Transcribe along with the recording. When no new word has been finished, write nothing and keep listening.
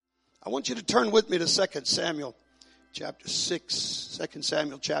I want you to turn with me to 2 Samuel chapter 6. 2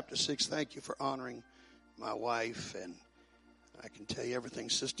 Samuel chapter 6. Thank you for honoring my wife. And I can tell you everything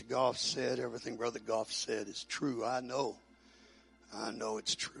Sister Goff said, everything Brother Goff said is true. I know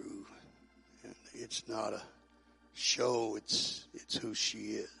it's true. And it's not a show. It's who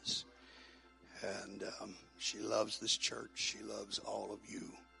she is. And she loves this church. She loves all of you.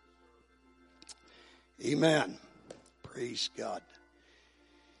 Amen. Praise God.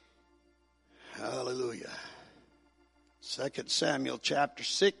 Hallelujah. 2 Samuel chapter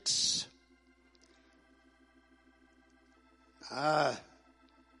 6. I'm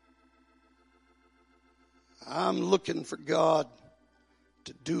looking for God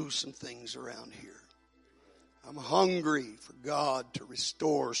to do some things around here. I'm hungry for God to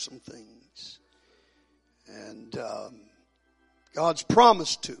restore some things. And God's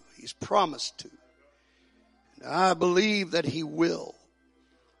promised to. He's promised to. And I believe that He will.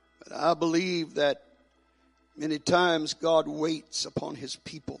 But I believe that many times God waits upon His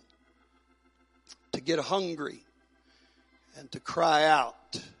people to get hungry and to cry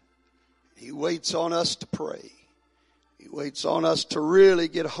out. He waits on us to pray. He waits on us to really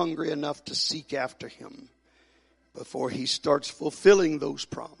get hungry enough to seek after Him before He starts fulfilling those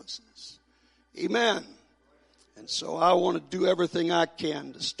promises. Amen. And so I want to do everything I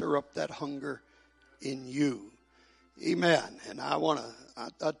can to stir up that hunger in you. Amen. And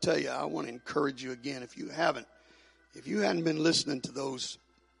I'll tell you, I want to encourage you again, if you hadn't been listening to those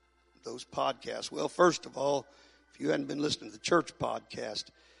podcasts, well, first of all, if you hadn't been listening to the church podcast,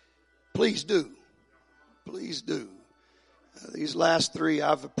 please do. Please do. These last three,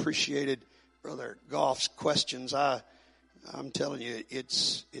 I've appreciated Brother Goff's questions. I'm telling you,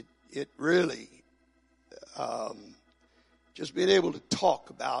 it really, just being able to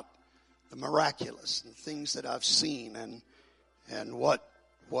talk about the miraculous and things that I've seen and what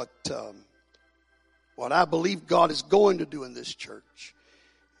I believe God is going to do in this church.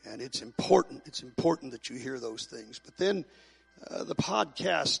 And it's important that you hear those things. But then the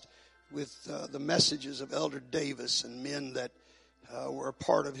podcast with the messages of Elder Davis and men that were a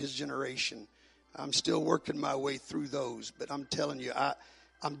part of his generation. I'm still working my way through those. But I'm telling you,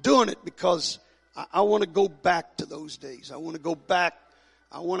 I'm doing it because I want to go back to those days. I want to go back.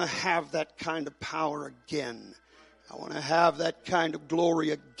 I want to have that kind of power again. I want to have that kind of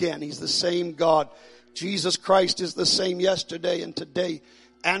glory again. He's the same God. Jesus Christ is the same yesterday and today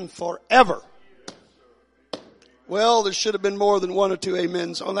and forever. Well, there should have been more than one or two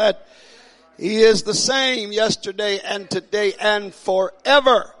amens on that. He is the same yesterday and today and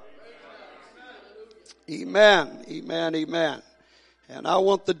forever. Amen, amen, amen. And I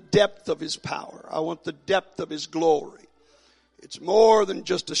want the depth of His power. I want the depth of His glory. It's more than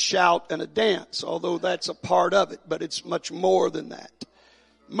just a shout and a dance, although that's a part of it, but it's much more than that.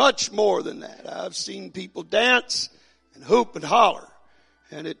 Much more than that. I've seen people dance and hoop and holler,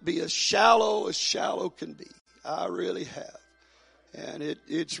 and it be as shallow can be. I really have. And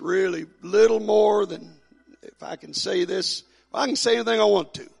it's really little more than, if I can say this, well, I can say anything I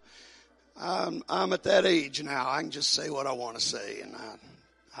want to. I'm at that age now. I can just say what I want to say. And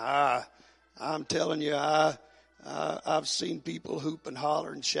I'm telling you, I've seen people hoop and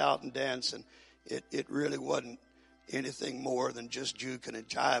holler and shout and dance, and it really wasn't anything more than just juking and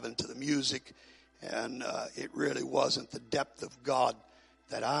jiving to the music. And it really wasn't the depth of God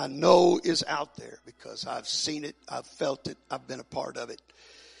that I know is out there, because I've seen it, I've felt it, I've been a part of it.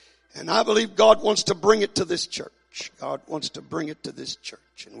 And I believe God wants to bring it to this church. God wants to bring it to this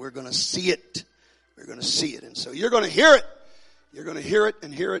church. And we're going to see it. We're going to see it. And so you're going to hear it. You're going to hear it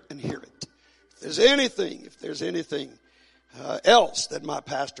and hear it and hear it. If there's anything else that my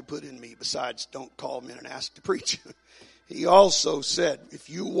pastor put in me besides don't call me and ask to preach, he also said, if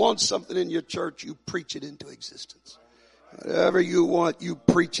you want something in your church, you preach it into existence. Whatever you want, you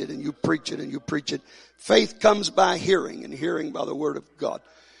preach it and you preach it and you preach it. Faith comes by hearing, and hearing by the word of God.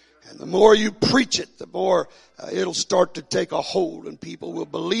 And the more you preach it, the more it'll start to take a hold, and people will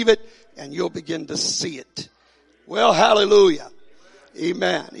believe it, and you'll begin to see it. Well, hallelujah.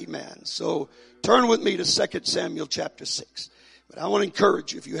 Amen, amen. So turn with me to 2 Samuel chapter 6. But I want to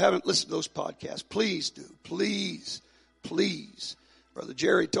encourage you, if you haven't listened to those podcasts, please do. Please, please. Brother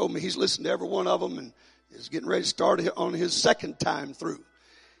Jerry told me he's listened to every one of them and is getting ready to start on his second time through.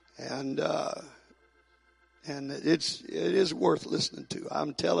 And it is worth listening to.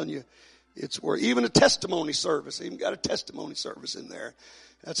 I'm telling you, it's worth, even a testimony service. I even got a testimony service in there.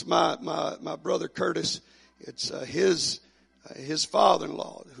 That's my brother Curtis. It's his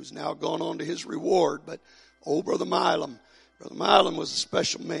father-in-law, who's now gone on to his reward. But old Brother Milam was a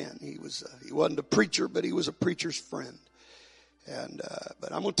special man. He wasn't a preacher, but he was a preacher's friend.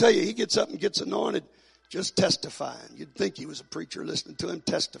 But I'm going to tell you, he gets up and gets anointed just testifying. You'd think he was a preacher listening to him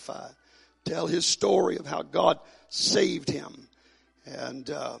testify. Tell his story of how God saved him. And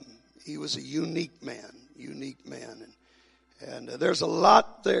he was a unique man. And there's a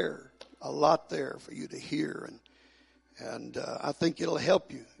lot there for you to hear. And I think it'll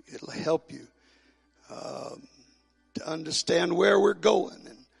help you. It'll help you to understand where we're going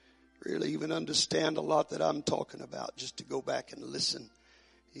and really even understand a lot that I'm talking about, just to go back and listen.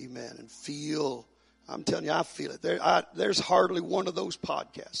 Amen. And feel. I'm telling you, I feel it. There's hardly one of those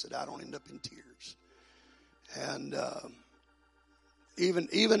podcasts that I don't end up in tears. And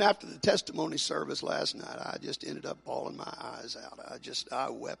even after the testimony service last night, I just ended up bawling my eyes out. I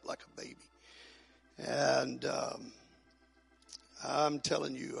wept like a baby. And I'm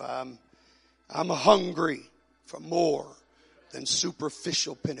telling you, I'm hungry for more than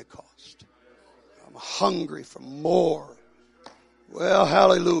superficial Pentecost. I'm hungry for more. Well,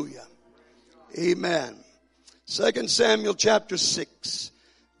 hallelujah. Amen. 2 Samuel chapter 6,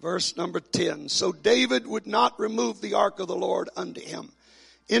 verse number 10. So David would not remove the ark of the Lord unto him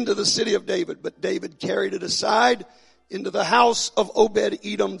into the city of David, but David carried it aside into the house of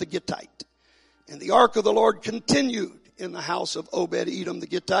Obed-Edom the Gittite. And the ark of the Lord continued in the house of Obed-Edom the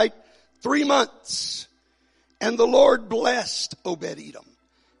Gittite 3 months. And the Lord blessed Obed-Edom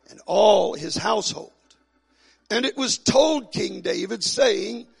and all his household. And it was told King David,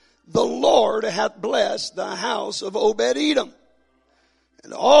 saying, the Lord hath blessed the house of Obed-Edom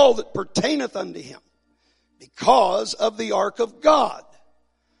and all that pertaineth unto him because of the ark of God.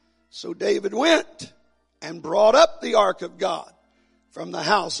 So David went and brought up the ark of God from the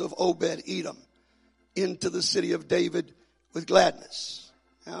house of Obed-Edom into the city of David with gladness.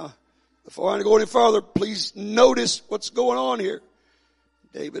 Now, before I go any further, please notice what's going on here.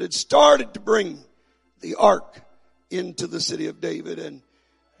 David had started to bring the ark into the city of David, and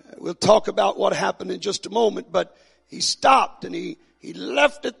we'll talk about what happened in just a moment, but he stopped and he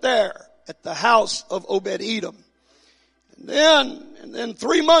left it there at the house of Obed-Edom. And then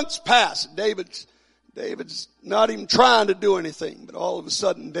 3 months passed. David's not even trying to do anything, but all of a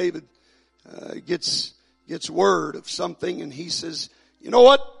sudden David gets word of something, and he says, you know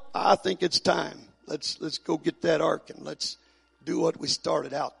what? I think it's time. Let's go get that ark and let's do what we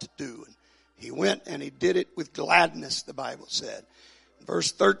started out to do. And he went and he did it with gladness, the Bible said.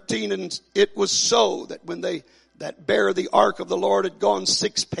 Verse 13, and it was so that when they that bare the ark of the Lord had gone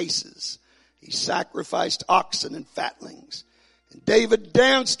 6 paces, he sacrificed oxen and fatlings. And David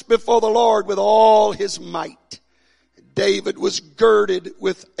danced before the Lord with all his might. David was girded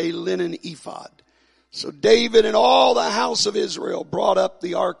with a linen ephod. So David and all the house of Israel brought up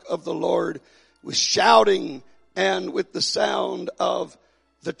the ark of the Lord with shouting and with the sound of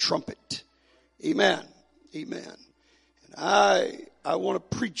the trumpet. Amen. Amen. And I want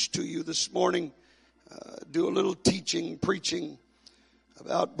to preach to you this morning, do a little teaching, preaching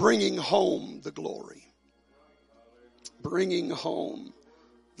about bringing home the glory. Bringing home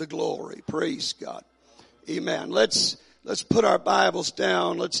the glory. Praise God. Amen. Let's put our Bibles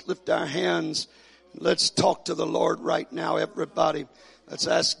down. Let's lift our hands. Let's talk to the Lord right now, everybody. Let's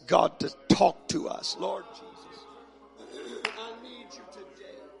ask God to talk to us. Lord Jesus, I need you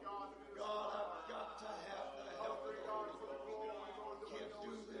today. God, I've got to have the help of the Holy Ghost. Can't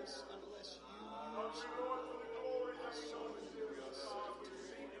do this unless you use me. I surrender myself to you.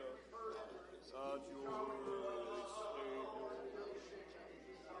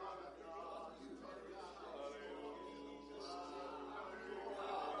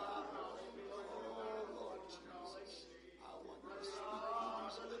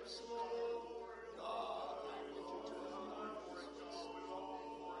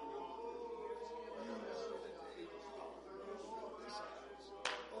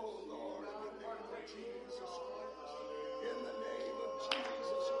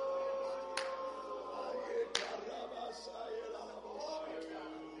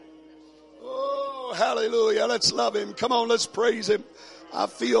 Hallelujah. Let's love him. Come on, let's praise him. I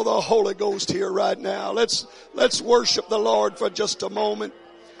feel the Holy Ghost here right now. Let's worship the Lord for just a moment.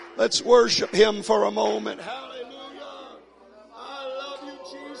 Let's worship him for a moment. Hallelujah. I love you,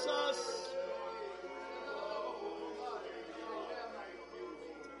 Jesus.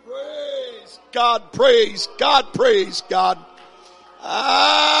 Praise God, praise God, praise God.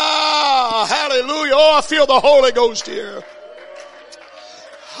 Ah, hallelujah. Oh, I feel the Holy Ghost here.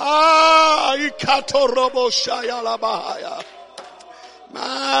 My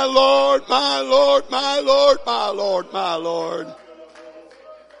Lord, my Lord, my Lord, my Lord, my Lord.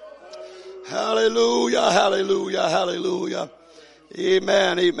 Hallelujah, hallelujah, hallelujah.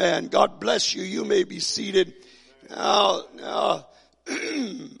 Amen, amen. God bless you. You may be seated. Now,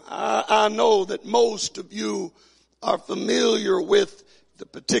 I know that most of you are familiar with the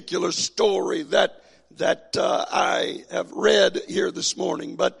particular story that I have read here this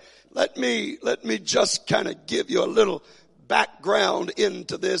morning, but let me just kind of give you a little background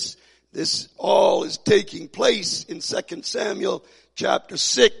into this. This all is taking place in 2 Samuel chapter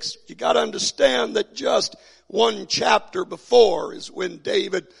 6. You got to understand that just one chapter before is when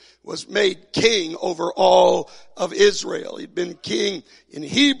David was made king over all of Israel. He'd been king in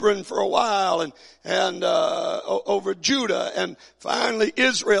Hebron for a while and over Judah, and finally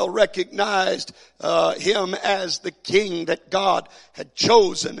Israel recognized him as the king that God had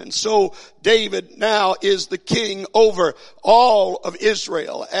chosen. And so David now is the king over all of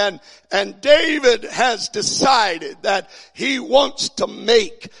Israel, and David has decided that he wants to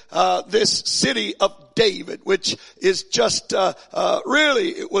make this city of David, which is just really,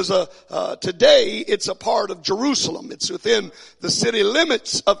 it was today it's a part of Jerusalem. It's within the city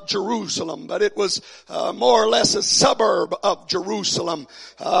limits of Jerusalem, but it was more or less a suburb of Jerusalem.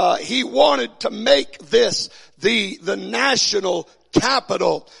 He wanted to make this the national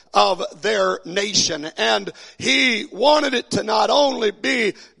capital of their nation, and he wanted it to not only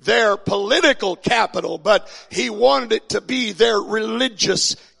be their political capital, but he wanted it to be their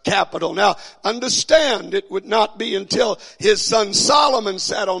religious capital. Now, understand, it would not be until his son Solomon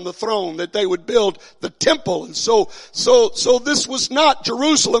sat on the throne that they would build the temple. And so this was not,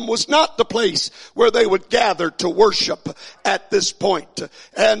 Jerusalem was not the place where they would gather to worship at this point.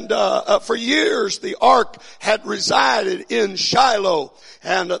 And for years the ark had resided in Shiloh,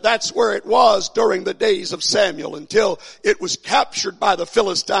 and that's where it was during the days of Samuel until it was captured by the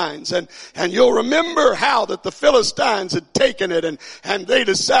Philistines. And you'll remember how that the Philistines had taken it and they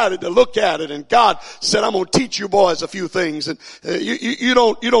decided to look at it, and God said, I'm going to teach you boys a few things, and you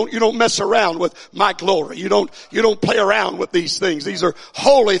don't mess around with my glory. You don't play around with these things. These are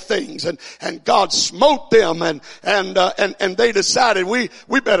holy things. And God smote them, and they decided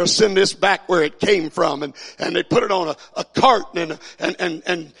we better send this back where it came from, and they put it on a cart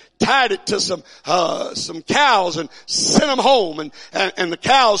and tied it to some cows and sent them home, and the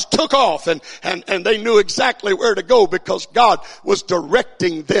cows took off, and they knew exactly where to go because God was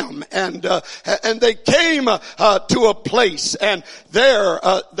directing them, and they came to a place, and there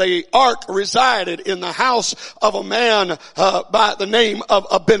the ark resided in the house of a man by the name of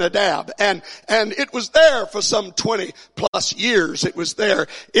Abinadab, and it was there for some 20 plus years. It was there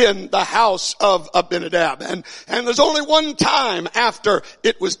in the house of Abinadab, and there's only one time after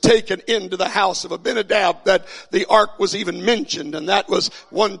it was taken into the house of Abinadab that the ark was even mentioned, and that was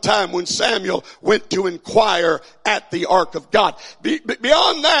one time when Samuel went to inquire at the ark of God.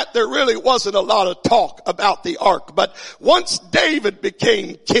 Beyond that, there really wasn't a lot of talk about the ark, but once David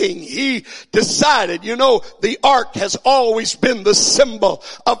became king, he decided, the ark has always been the symbol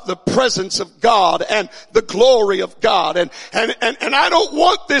of the presence of God and the glory of God, and I don't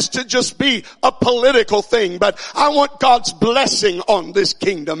want this to just be a political thing, but I want God's blessing on this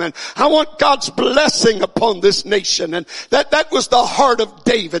kingdom, and I want God's blessing upon this nation. And that was the heart of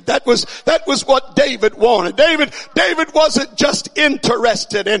David. That was what David wanted. David wasn't just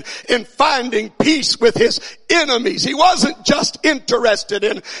interested in finding peace with his enemies. He wasn't just interested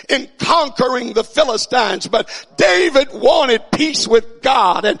in conquering the Philistines, but David wanted peace with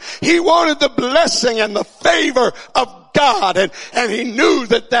God, and he wanted the blessing and the favor of God, and he knew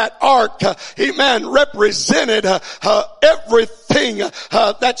that ark, represented everything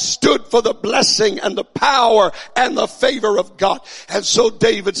that stood for the blessing and the power and the favor of God. And so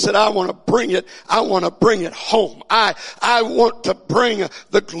David said, I want to bring it home. I want to bring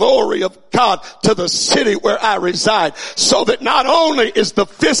the glory of God to the city where I reside, so that not only is the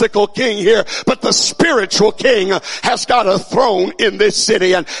physical king here, but the spiritual king has got a throne in this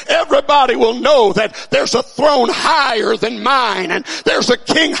city, and everybody will know that there's a throne higher than mine, and there's a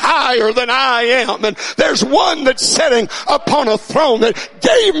king higher than I am, and there's one that's sitting upon a throne that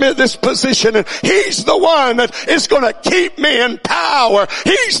gave me this position, and he's the one that is going to keep me in power.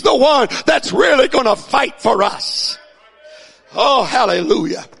 He's the one that's really going to fight for us. Oh,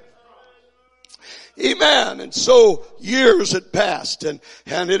 hallelujah. Amen. And so years had passed, and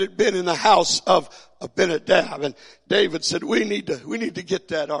it had been in the house of Abinadab, and David said, we need to get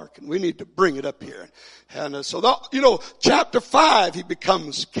that ark, and we need to bring it up here. And so chapter 5 he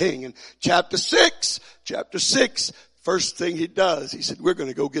becomes king, and chapter 6, first thing he does, he said, we're going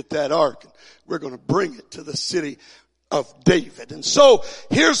to go get that ark, and we're going to bring it to the city of David. And so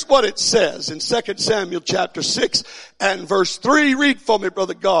here's what it says in 2 Samuel chapter 6 and verse 3. Read for me,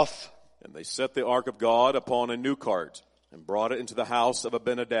 Brother Goff. And they set the ark of God upon a new cart and brought it into the house of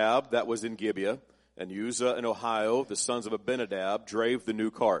Abinadab that was in Gibeah. And Uzzah and Ahio, the sons of Abinadab, drave the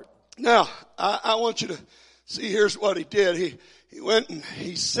new cart. Now, I want you to see, here's what he did. He went and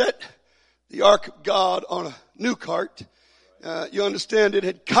he set the ark of God on a new cart. You understand, it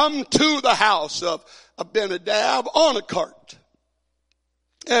had come to the house of Abinadab on a cart.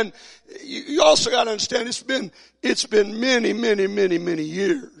 And you also got to understand, it's been many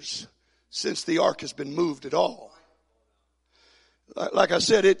years since the ark has been moved at all. Like I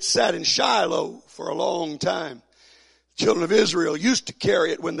said, it sat in Shiloh for a long time. The children of Israel used to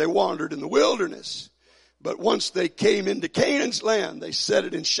carry it when they wandered in the wilderness. But once they came into Canaan's land, they set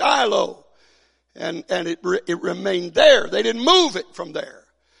it in Shiloh. And it remained there. They didn't move it from there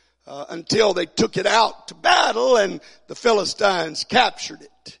until they took it out to battle and the Philistines captured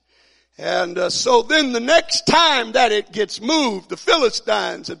it. And so then the next time that it gets moved, the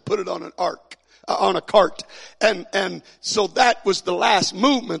Philistines had put it on an ark, on a cart. And so that was the last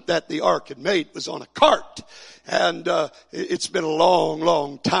movement that the ark had made, was on a cart. And it's been a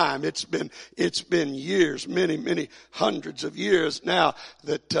long time. It's been years, many hundreds of years now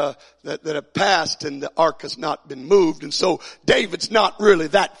that have passed, and the ark has not been moved. And so David's not really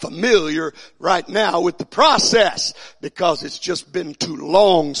that familiar right now with the process, because it's just been too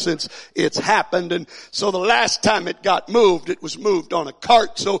long since it's happened. And so the last time it got moved, it was moved on a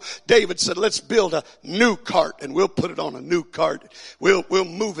cart. So David said, let's build a new cart and we'll put it on a new cart. We'll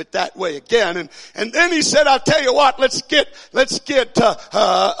move it that way again. And then he said, I'll tell you what, let's get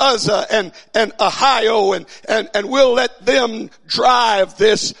Uzzah and Ahio and we'll let them drive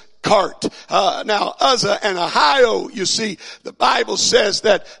this cart. Now Uzzah and Ahio, you see, the Bible says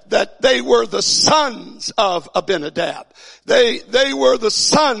that they were the sons of Abinadab. They were the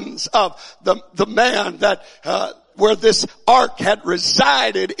sons of the man that where this ark had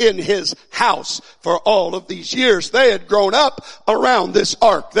resided in his house for all of these years. They had grown up around this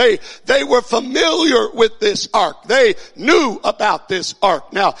ark. They were familiar with this ark. They knew about this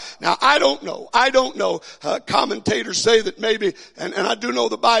ark. Now I don't know. Commentators say that maybe, and I do know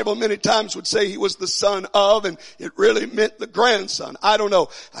the Bible many times would say he was the son of, and it really meant the grandson. I don't know.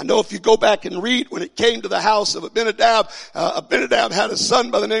 I know if you go back and read, when it came to the house of Abinadab, Abinadab had a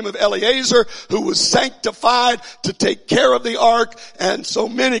son by the name of Eleazar who was sanctified to take care of the ark. And so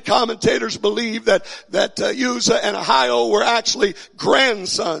many commentators believe that Uzzah and Ahio were actually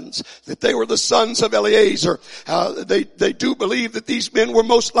grandsons, that they were the sons of Eleazar. They do believe that these men were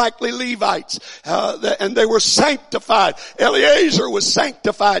most likely Levites, and they were sanctified. Eleazar was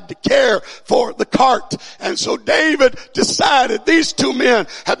sanctified to care for the cart. And so David decided these two men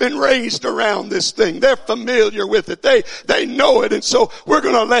have been raised around this thing. They're familiar with it. They know it. And so we're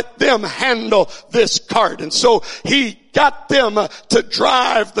going to let them handle this cart. And so he got them to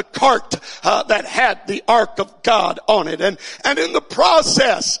drive the cart that had the ark of God on it. And in the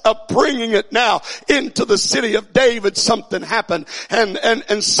process of bringing it now into the city of David, something happened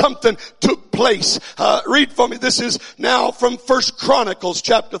and something took place. Read for me. This is now from 1 Chronicles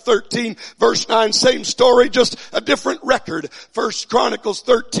chapter 13 verse 9. Same story, just a different record. 1 Chronicles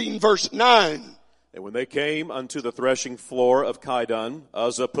 13 verse 9. And when they came unto the threshing floor of Kidon,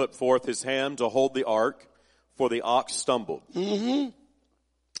 Uzzah put forth his hand to hold the ark, for the ox stumbled. Mm-hmm.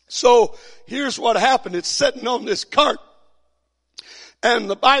 So here's what happened. It's sitting on this cart, and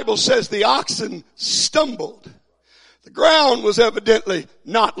the Bible says the oxen stumbled. The ground was evidently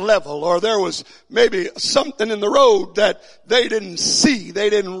not level, or there was maybe something in the road that they didn't see,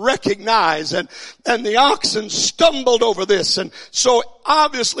 they didn't recognize, and the oxen stumbled over this. And so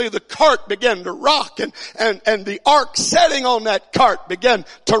obviously the cart began to rock, and the ark setting on that cart began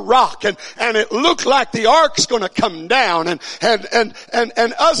to rock, and it looked like the ark's gonna come down, and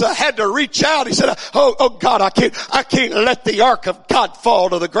Uzzah had to reach out. He said, oh God, I can't let the ark of God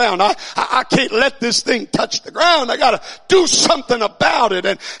fall to the ground. I can't let this thing touch the ground. I gotta do something about it.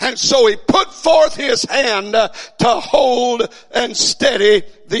 And so he put forth his hand to hold and steady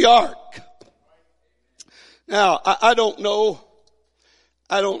the ark. Now, I don't know.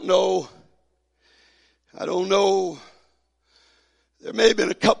 There may have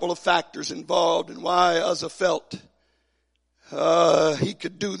been a couple of factors involved in why Uzzah felt he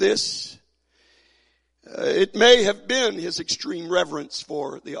could do this. It may have been his extreme reverence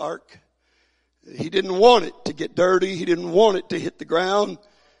for the ark. He didn't want it to get dirty. He didn't want it to hit the ground.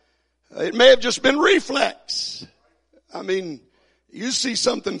 It may have just been reflex. I mean, you see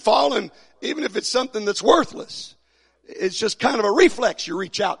something falling, even if it's something that's worthless, it's just kind of a reflex. You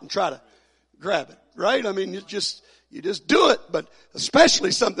reach out and try to grab it, right? I mean, you just do it, but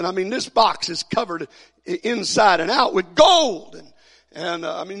especially something, I mean, this box is covered inside and out with gold. And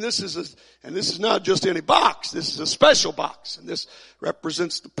I mean, this is And this is not just any box. This is a special box. And this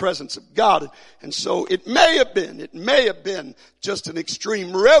represents the presence of God. And so it may have been just an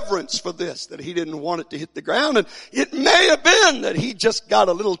extreme reverence for this, that he didn't want it to hit the ground. And it may have been that he just got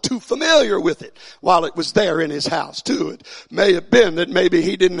a little too familiar with it while it was there in his house too. It may have been that maybe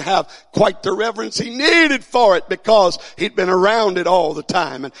he didn't have quite the reverence he needed for it because he'd been around it all the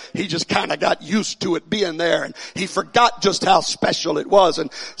time. And he just kind of got used to it being there. And he forgot just how special it was.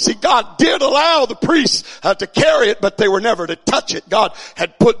 And see, God did allow the priests to carry it, but they were never to touch it. God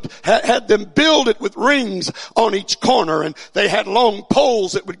had them build it with rings on each corner, and they had long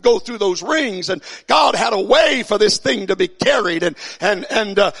poles that would go through those rings, and God had a way for this thing to be carried, and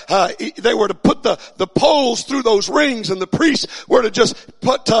they were to put the poles through those rings, and the priests were to just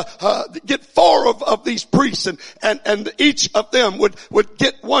get 4 of these priests, and each of them would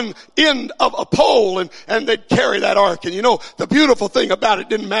get one end of a pole, and they'd carry that ark. And you know, the beautiful thing about it,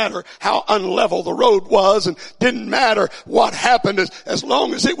 didn't matter how unlevel the road was, and didn't matter what happened, as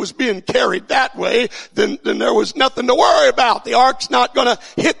long as it was being carried that way, then there was nothing to worry about. The ark's not gonna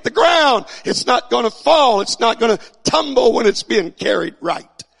hit the ground. It's not gonna fall. It's not gonna tumble when it's being carried right.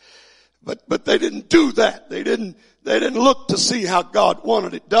 But they didn't do that. They didn't look to see how God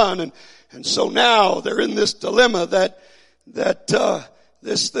wanted it done. And so now they're in this dilemma that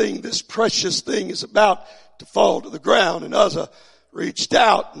this precious thing is about to fall to the ground. And Uzzah reached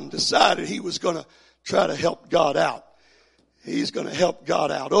out and decided he was gonna try to help God out. He's gonna help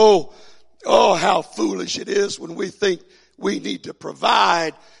God out. Oh, how foolish it is when we think we need to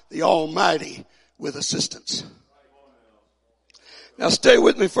provide the Almighty with assistance. Now stay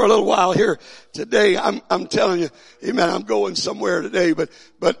with me for a little while here today. I'm telling you, amen, I'm going somewhere today,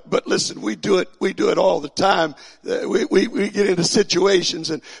 but listen, we do it all the time. We get into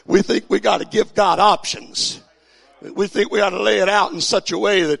situations and we think we gotta give God options. We think we ought to lay it out in such a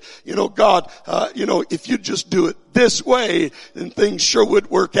way that, you know, God, if you just do it this way, then things sure would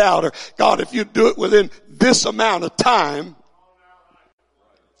work out. Or God, if you do it within this amount of time.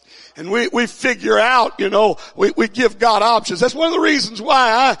 And we figure out, you know, we give God options. That's one of the reasons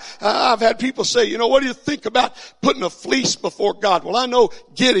why I've had people say, you know, what do you think about putting a fleece before God? Well, I know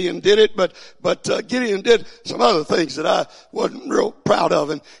Gideon did it, but Gideon did some other things that I wasn't real proud of.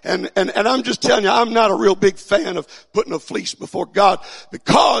 And I'm just telling you, I'm not a real big fan of putting a fleece before God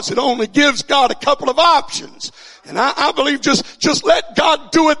because it only gives God a couple of options. And I believe just let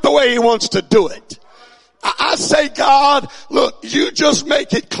God do it the way he wants to do it. I say, God, look, you just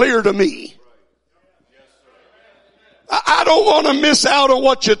make it clear to me. I don't want to miss out on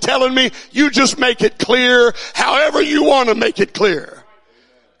what you're telling me. You just make it clear however you want to make it clear.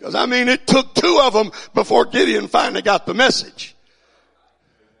 Because I mean, it took 2 of them before Gideon finally got the message.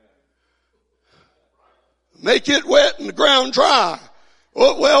 Make it wet and the ground dry.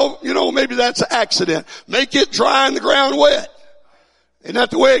 Well, you know, maybe that's an accident. Make it dry and the ground wet. Isn't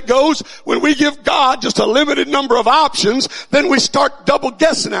that the way it goes? When we give God just a limited number of options, then we start double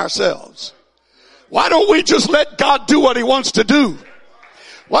guessing ourselves. Why don't we just let God do what he wants to do?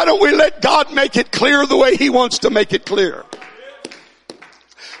 Why don't we let God make it clear the way he wants to make it clear?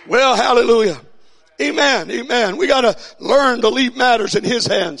 Well, hallelujah. Amen. Amen. We gotta learn to leave matters in his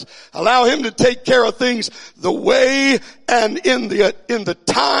hands. Allow him to take care of things the way and in the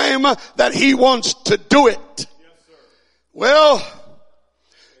time that he wants to do it. Well,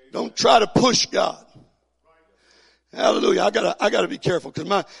 don't try to push God. Hallelujah. I gotta be careful because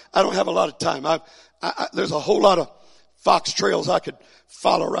I don't have a lot of time. There's a whole lot of fox trails I could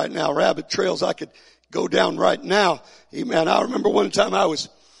follow right now, rabbit trails I could go down right now. Amen. I remember one time I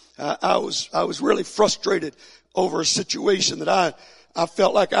was really frustrated over a situation that I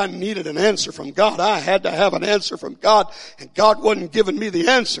felt like I needed an answer from God. I had to have an answer from God, and God wasn't giving me the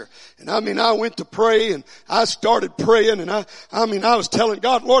answer. And I mean, I went to pray and I started praying, and I was telling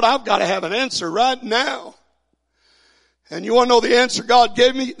God, Lord, I've got to have an answer right now. And you want to know the answer God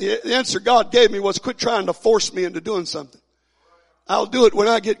gave me? The answer God gave me was, quit trying to force me into doing something. I'll do it when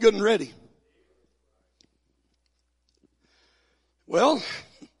I get good and ready. Well,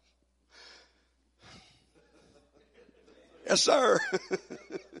 yes, sir.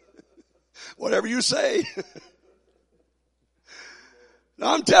 Whatever you say. No,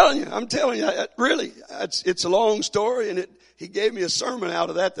 I'm telling you, really, it's a long story, and he gave me a sermon out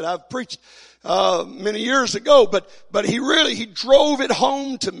of that I've preached, many years ago, but he drove it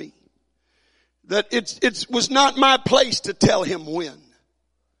home to me that it was not my place to tell him when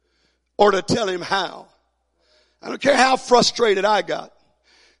or to tell him how. I don't care how frustrated I got.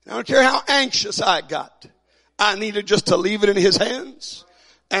 I don't care how anxious I got. I needed just to leave it in his hands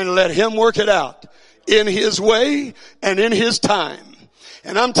and let him work it out in his way and in his time.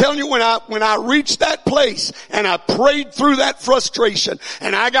 And I'm telling you, when I reached that place and I prayed through that frustration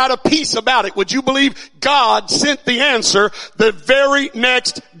and I got a peace about it, would you believe God sent the answer the very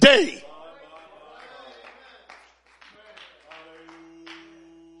next day?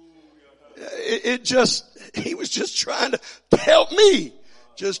 He was just trying to help me.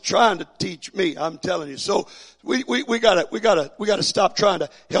 Just trying to teach me. I'm telling you. So we gotta stop trying to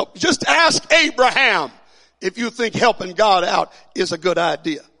help. Just ask Abraham if you think helping God out is a good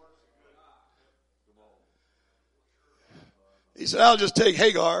idea. He said, I'll just take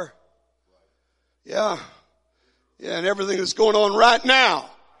Hagar. Yeah, and everything that's going on right now.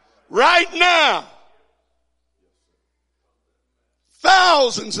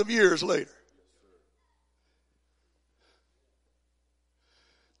 Thousands of years later.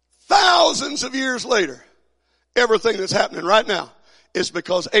 Thousands of years later, everything that's happening right now is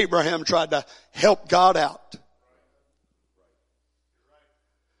because Abraham tried to help God out.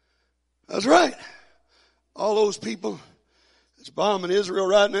 That's right. All those people that's bombing Israel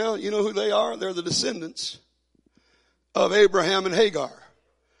right now, you know who they are? They're the descendants of Abraham and Hagar.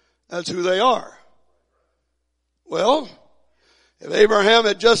 That's who they are. Well, if Abraham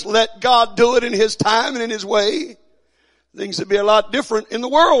had just let God do it in his time and in his way, things would be a lot different in the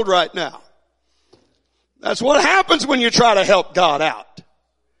world right now. That's what happens when you try to help God out.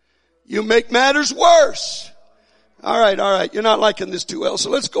 You make matters worse. All right. You're not liking this too well. So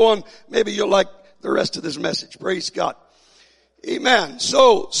let's go on. Maybe you'll like the rest of this message. Praise God. Amen.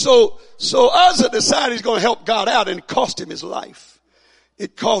 So Uzzah decided he's going to help God out, and it cost him his life.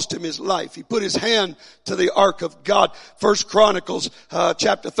 It cost him his life. He put his hand to the ark of God. 1 Chronicles,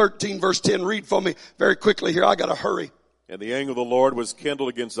 chapter 13, verse 10. Read for me very quickly here. I gotta hurry. And the anger of the Lord was kindled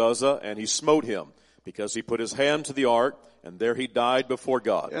against Uzzah, and he smote him, because he put his hand to the ark, and there he died before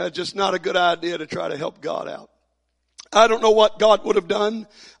God. Yeah, just not a good idea to try to help God out. I don't know what God would have done.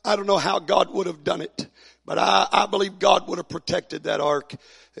 I don't know how God would have done it. But I believe God would have protected that ark.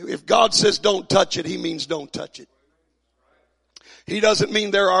 If God says don't touch it, he means don't touch it. He doesn't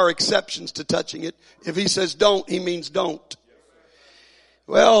mean there are exceptions to touching it. If he says don't, he means don't.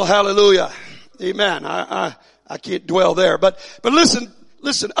 Well, hallelujah. Amen. I can't dwell there. But listen,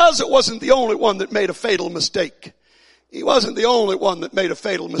 Uzzah wasn't the only one that made a fatal mistake. He wasn't the only one that made a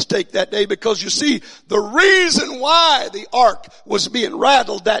fatal mistake that day, because you see, the reason why the ark was being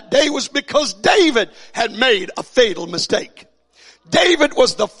rattled that day was because David had made a fatal mistake. David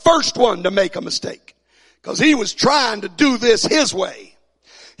was the first one to make a mistake, because he was trying to do this his way.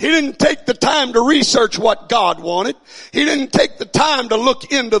 He didn't take the time to research what God wanted. He didn't take the time to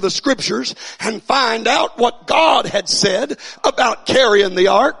look into the scriptures and find out what God had said about carrying the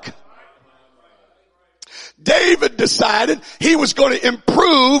ark. David decided he was going to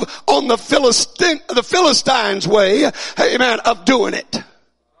improve on the Philistines' way, amen, of doing it.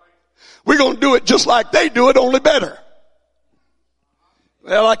 We're going to do it just like they do it, only better.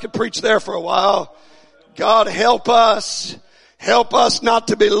 Well, I could preach there for a while. God help us. Help us not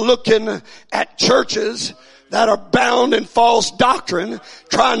to be looking at churches that are bound in false doctrine,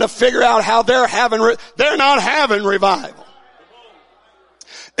 trying to figure out how they're not having revival.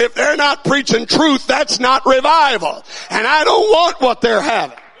 If they're not preaching truth, that's not revival. And I don't want what they're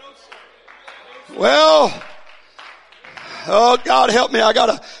having. Well, oh, God help me. I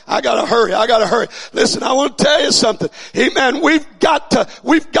gotta hurry. Listen, I want to tell you something. Amen. We've got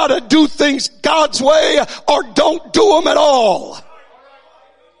to do things God's way, or don't do them at all.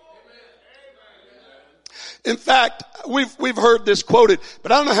 In fact, we've heard this quoted,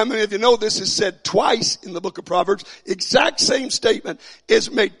 but I don't know how many of you know this is said twice in the book of Proverbs. Exact same statement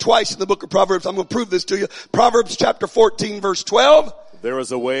is made twice in the book of Proverbs. I'm going to prove this to you. Proverbs chapter 14, verse 12. There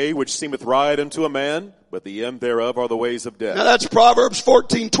is a way which seemeth right unto a man, but the end thereof are the ways of death. Now that's Proverbs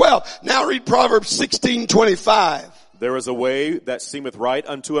 14:12. Now read Proverbs 16:25. There is a way that seemeth right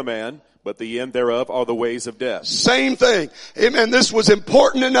unto a man, but the end thereof are the ways of death. Same thing. Amen. This was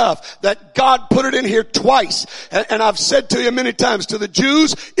important enough that God put it in here twice. And I've said to you many times, to the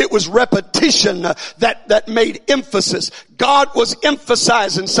Jews, it was repetition that made emphasis. God was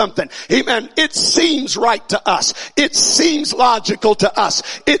emphasizing something. Amen. It seems right to us. It seems logical to us.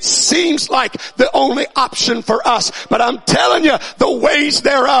 It seems like the only option for us. But I'm telling you, the ways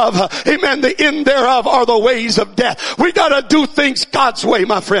thereof, amen, the end thereof are the ways of death. We gotta do things God's way,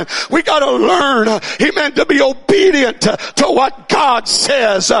 my friend. We gotta learn, amen, to be obedient to what God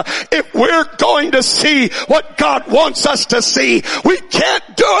says. If we're going to see what God wants us to see, we can't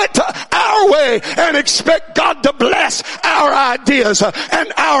do it our way and expect God to bless our ideas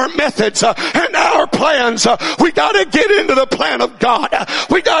and our methods and our plans. We gotta get into the plan of God.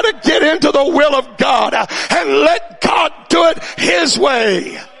 We gotta get into the will of God and let God do do it His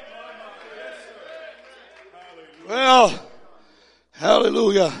way. Well,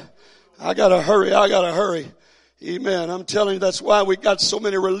 hallelujah. I gotta hurry. Amen. I'm telling you, that's why we got so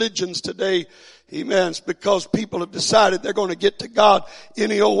many religions today. Amen. It's because people have decided they're going to get to God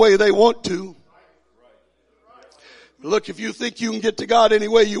any old way they want to. Look, if you think you can get to God any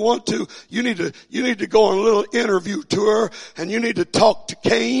way you want to, you need to go on a little interview tour and you need to talk to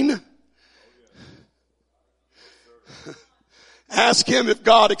Cain. Ask him if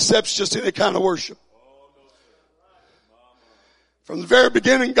God accepts just any kind of worship. From the very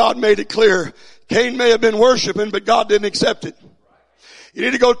beginning, God made it clear. Cain may have been worshiping, but God didn't accept it. You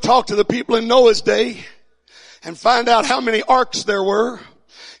need to go talk to the people in Noah's day and find out how many arks there were.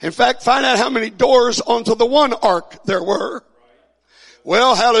 In fact, find out how many doors onto the one ark there were.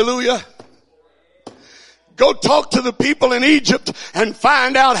 Well, hallelujah. Go talk to the people in Egypt and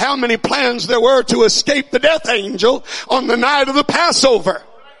find out how many plans there were to escape the death angel on the night of the Passover.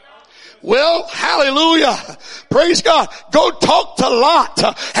 Well, hallelujah. Praise God. Go talk to Lot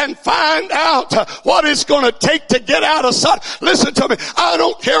and find out what it's going to take to get out of Sodom. Listen to me. I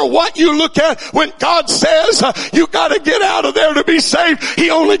don't care what you look at. When God says you got to get out of there to be saved, He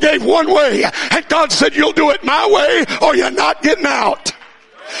only gave one way. And God said, you'll do it my way or you're not getting out.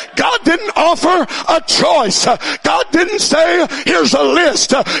 God didn't offer a choice. God didn't say, here's a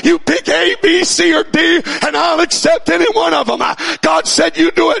list. You pick A, B, C, or D, and I'll accept any one of them. God said, you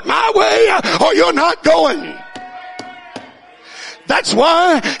do it my way or you're not going. That's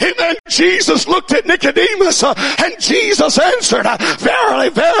why, amen, Jesus looked at Nicodemus and Jesus answered, verily,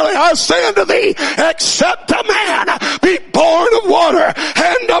 verily, I say unto thee, except a man be born of water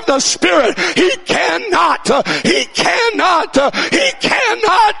and of the Spirit, he cannot.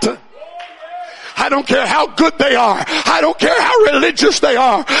 I don't care how good they are. I don't care how religious they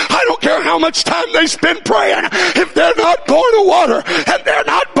are. I don't care how much time they spend praying. If they're not born of water and they're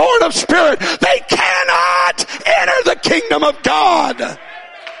not born of Spirit, they cannot enter the kingdom of God.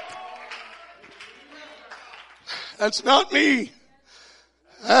 That's not me.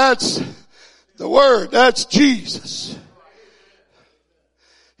 That's the Word. That's Jesus.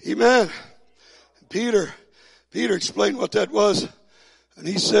 Amen. Peter explained what that was. And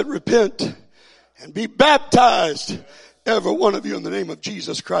he said, repent and be baptized, every one of you, in the name of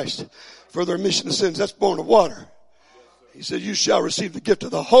Jesus Christ for the remission of sins. That's born of water. He said, you shall receive the gift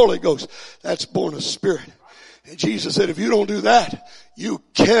of the Holy Ghost. That's born of Spirit. And Jesus said, if you don't do that, you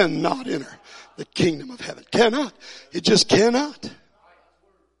cannot enter the kingdom of heaven. Cannot. It just cannot.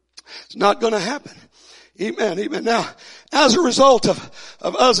 It's not going to happen. Amen. Amen. Now, as a result of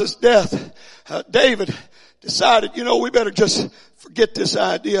Uzzah's death, David decided, we better just forget this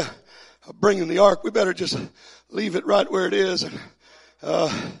idea of bringing the ark. We better just leave it right where it is. And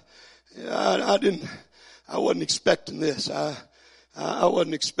I wasn't expecting this. I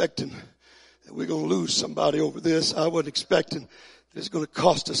wasn't expecting that we're going to lose somebody over this. I wasn't expecting that it's going to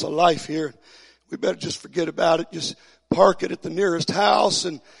cost us a life here. We better just forget about it. Just park it at the nearest house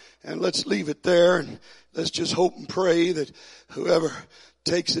and let's leave it there. And let's just hope and pray that whoever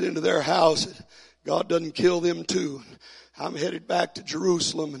takes it into their house, God doesn't kill them too. I'm headed back to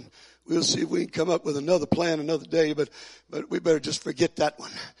Jerusalem, and we'll see if we can come up with another plan another day, but we better just forget that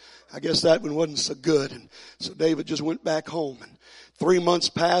one. I guess that one wasn't so good. And so David just went back home, and 3 months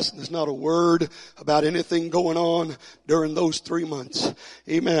passed, and there's not a word about anything going on during those 3 months.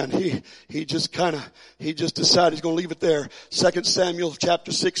 Amen. He just decided he's going to leave it there. 2 Samuel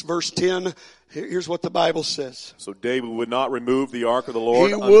chapter 6 verse 10. Here's what the Bible says. So David would not remove the ark of the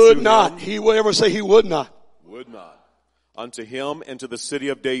Lord. He would not. He would ever say he would not. Would not. Unto him and to the city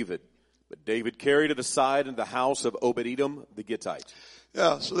of David. But David carried it aside into the house of Obed-Edom the Gittite.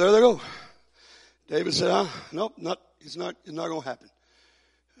 Yeah, so there they go. David said, nope, it's not going to happen.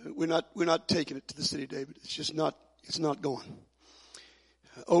 We're not taking it to the city of David. It's not going.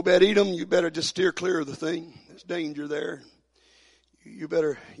 Obed-Edom, you better just steer clear of the thing. There's danger there. You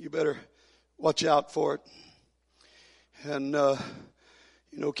better watch out for it. And,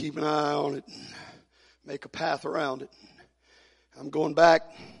 keep an eye on it. And make a path around it. I'm going back,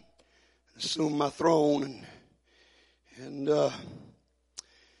 assume my throne, and I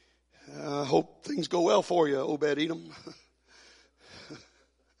hope things go well for you, Obed-Edom.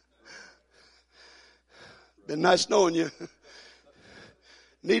 Been nice knowing you.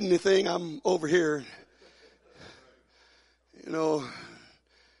 Need anything, I'm over here. And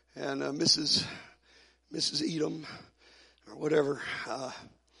Mrs. Edom, or whatever,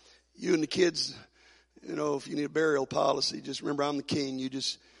 you and the kids, if you need a burial policy, just remember I'm the king. You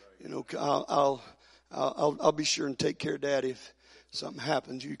just, I'll be sure and take care of Daddy. If something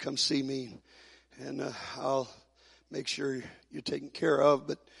happens, you come see me, and I'll make sure you're taken care of.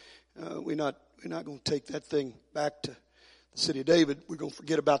 But we're not going to take that thing back to the city of David. We're going to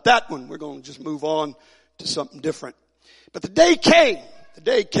forget about that one. We're going to just move on to something different. But the day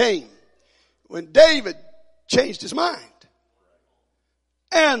came when David changed his mind.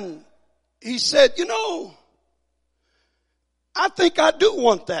 And he said, I think I do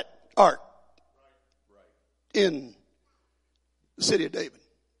want that ark in the city of David.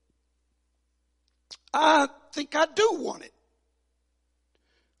 I think I do want it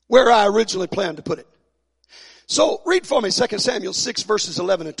where I originally planned to put it. So read for me 2 Samuel 6 verses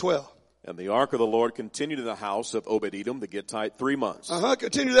 11 and 12. And the ark of the Lord continued in the house of Obed-Edom the Gittite 3 months.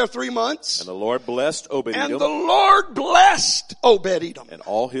 Continued there 3 months. And the Lord blessed Obed-Edom. And the Lord blessed Obed-Edom. And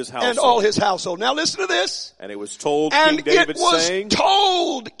all his household. Now listen to this. And it was told King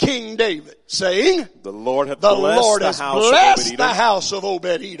David, saying, The Lord hath blessed the house of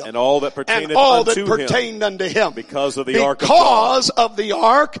Obed-Edom. And all that pertained unto him. Because of the ark of God. Because of the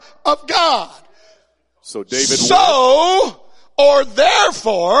ark of God. So David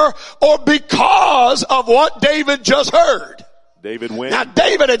therefore, or because of what David just heard. David went. Now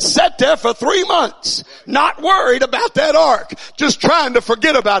David had sat there for 3 months, not worried about that ark, just trying to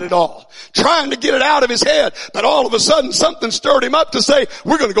forget about it all, trying to get it out of his head. But all of a sudden something stirred him up to say,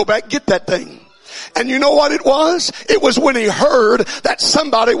 we're going to go back and get that thing. And you know what it was? It was when he heard that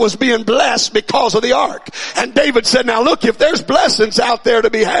somebody was being blessed because of the ark. And David said, now look, if there's blessings out there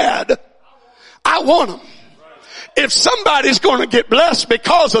to be had, I want them. If somebody's going to get blessed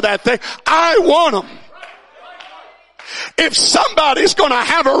because of that thing, I want them. If somebody's going to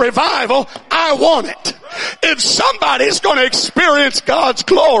have a revival, I want it. If somebody's going to experience God's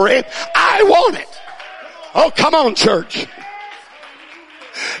glory, I want it. Oh, come on, church.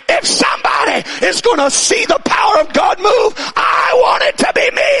 If somebody is going to see the power of God move, I want it to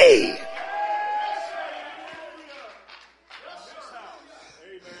be me.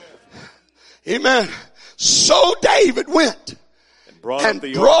 Amen. So David went and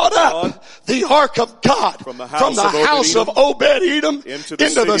brought up the ark of God from the house of Obed-Edom into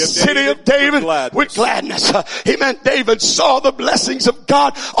the city of David with gladness. Amen. David saw the blessings of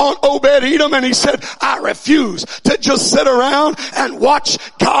God on Obed-Edom and he said, I refuse to just sit around and watch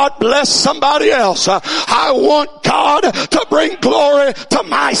God bless somebody else. I want God to bring glory to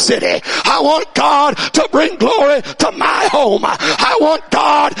my city. I want God to bring glory to my home. I want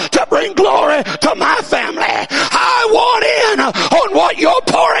God to bring glory to my family. I want in on what you're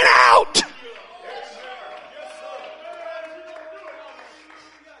pouring out.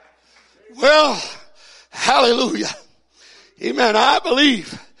 Well, hallelujah. Amen. I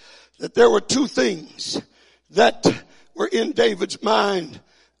believe that there were 2 things that were in David's mind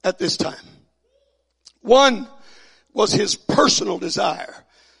at this time. One was his personal desire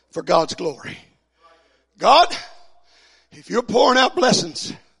for God's glory. God, if you're pouring out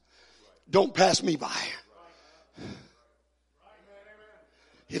blessings, don't pass me by.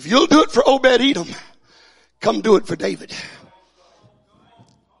 If you'll do it for Obed-Edom, come do it for David.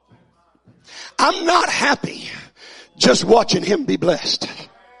 I'm not happy just watching him be blessed.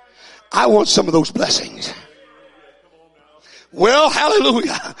 I want some of those blessings. Well,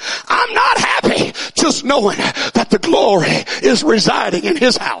 hallelujah. I'm not happy just knowing that the glory is residing in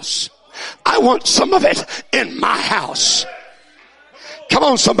his house. I want some of it in my house. Come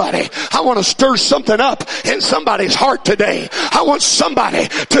on, somebody. I want to stir something up in somebody's heart today. I want somebody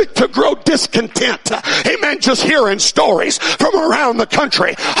to grow discontent. Amen. Just hearing stories from around the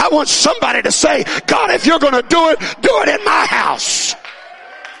country. I want somebody to say, God, if you're going to do it in my house.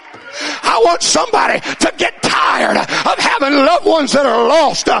 I want somebody to get tired of having loved ones that are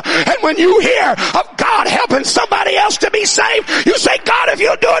lost. And when you hear of God helping somebody else to be saved, you say, God, if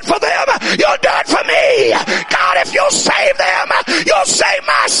you'll do it for them, you'll do it for me. God, if you'll save them, you'll save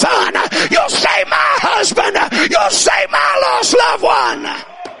my son. You'll save my husband. You'll save my lost loved one.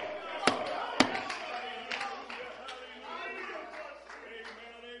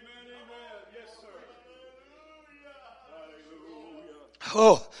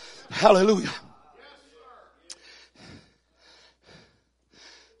 Oh, hallelujah.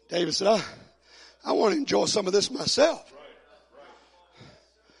 David said, I want to enjoy some of this myself.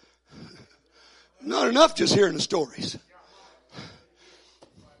 Not enough just hearing the stories.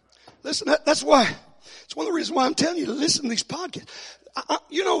 Listen, that's why, it's one of the reasons why I'm telling you to listen to these podcasts. I'm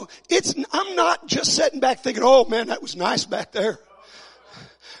not just sitting back thinking, oh man, that was nice back there.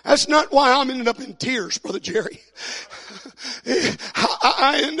 That's not why I'm ending up in tears, Brother Jerry.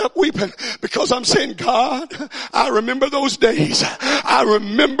 I end up weeping because I'm saying, God, I remember those days. I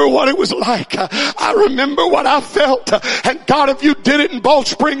remember what it was like. I remember what I felt. And God, if you did it in Balch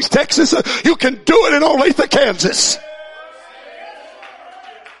Springs, Texas, you can do it in Olathe, Kansas.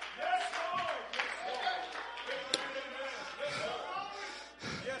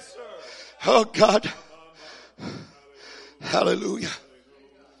 Oh God. Hallelujah.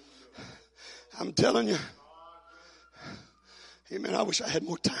 I'm telling you. Amen. I wish I had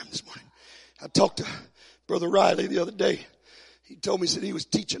more time this morning. I talked to Brother Riley the other day. He told me, he said he was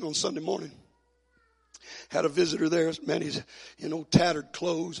teaching on Sunday morning. Had a visitor there. Man, he's in tattered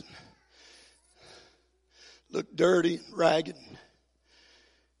clothes and looked dirty and ragged.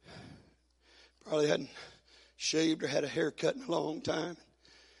 Probably hadn't shaved or had a haircut in a long time.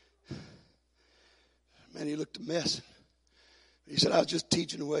 Man, he looked a mess. He said, I was just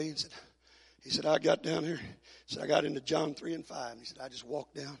teaching away. He said, I got down here. He said, I got into John 3 and 5. He said, I just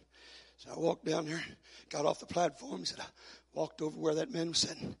walked down. So I walked down there, got off the platform. He said, I walked over where that man was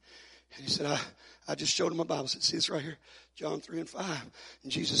sitting. And he said, I just showed him my Bible. I said, see this right here, John 3 and 5.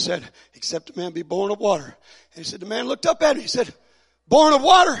 And Jesus said, except a man be born of water. And he said, the man looked up at me. He said, born of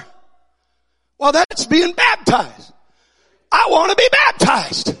water? Well, that's being baptized. I want to be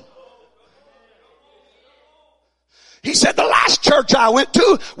baptized. He said, the last church I went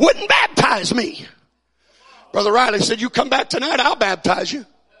to wouldn't baptize me. Brother Riley said, you come back tonight, I'll baptize you.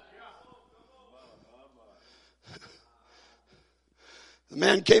 The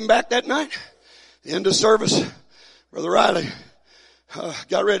man came back that night. The end of service, Brother Riley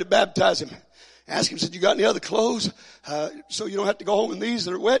got ready to baptize him. Asked him, said, you got any other clothes so you don't have to go home in these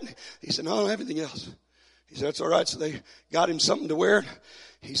that are wet? He said, no, I don't have anything else. He said, that's all right. So they got him something to wear.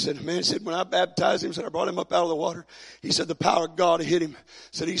 He said, man, he said, when I baptized him, said, I brought him up out of the water. He said, the power of God hit him.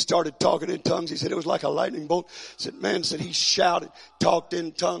 Said, he started talking in tongues. He said, it was like a lightning bolt. Said, man, said, he shouted, talked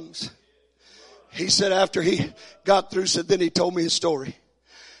in tongues. He said, after he got through, said, then he told me his story.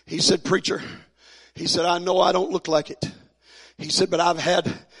 He said, preacher, he said, I know I don't look like it. He said, but I've had,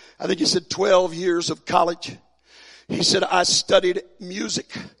 I think he said 12 years of college. He said, I studied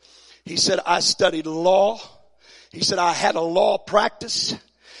music. He said, I studied law. He said, I had a law practice.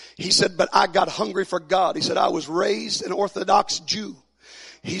 He said, but I got hungry for God. He said, I was raised an Orthodox Jew.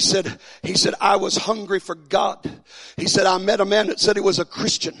 He said, I was hungry for God. He said, I met a man that said he was a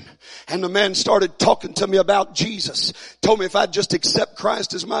Christian. And the man started talking to me about Jesus. Told me if I'd just accept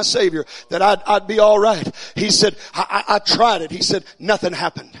Christ as my Savior, that I'd be all right. He said, I tried it. He said, nothing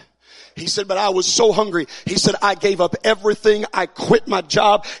happened. He said, but I was so hungry. He said, I gave up everything. I quit my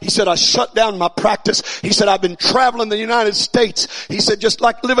job. He said, I shut down my practice. He said, I've been traveling the United States. He said, just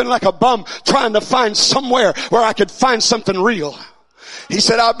like living like a bum, trying to find somewhere where I could find something real. He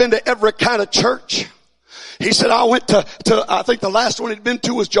said, I've been to every kind of church. He said, I went to I think the last one he'd been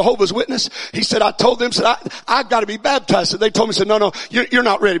to was Jehovah's Witness. He said, I told them, said, I got to be baptized. So they told me, said, no, you're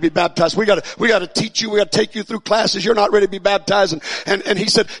not ready to be baptized. We got to teach you. We got to take you through classes. You're not ready to be baptized. And he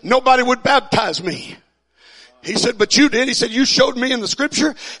said, nobody would baptize me. He said, but you did. He said, you showed me in the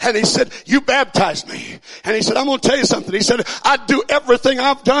scripture. And he said, you baptized me. And he said, I'm going to tell you something. He said, I'd do everything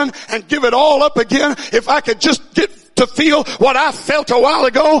I've done and give it all up again if I could just get to feel what I felt a while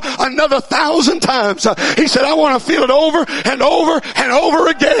ago another 1,000 times. He said, I want to feel it over and over and over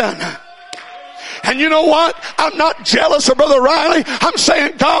again. And you know what? I'm not jealous of Brother Riley. I'm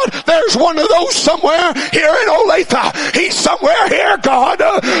saying, God, there's one of those somewhere here in Olathe. He's somewhere here, God.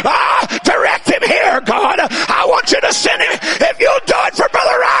 Direct him here, God. I want you to send him. If you'll do it for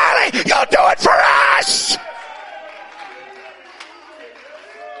Brother Riley, you'll do it for us.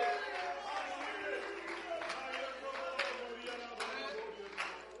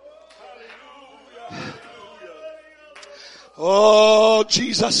 Oh,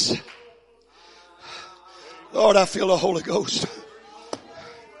 Jesus. Lord, I feel the Holy Ghost.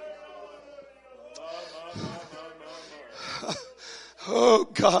 Oh,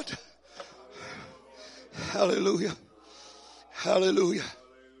 God. Hallelujah. Hallelujah.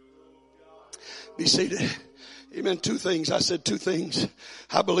 Be seated. Amen. Two things. I said two things.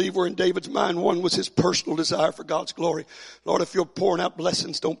 I believe were in David's mind. One was his personal desire for God's glory. Lord, if you're pouring out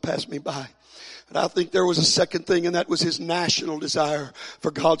blessings, don't pass me by. And I think there was a second thing, and that was his national desire for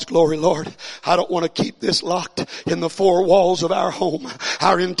God's glory. Lord, I don't want to keep this locked in the four walls of our home.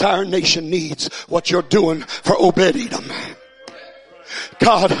 Our entire nation needs what you're doing for Obed-Edom.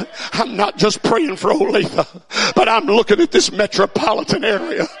 God, I'm not just praying for Olathe, but I'm looking at this metropolitan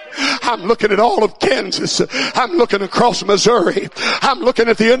area. I'm looking at all of Kansas. I'm looking across Missouri. I'm looking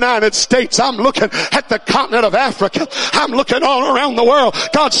at the United States. I'm looking at the continent of Africa. I'm looking all around the world.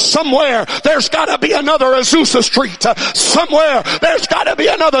 God, somewhere there's got to be another Azusa Street. Somewhere there's got to be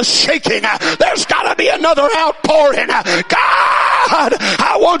another shaking. There's got to be another outpouring. God,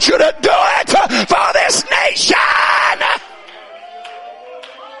 I want you to do it for this nation.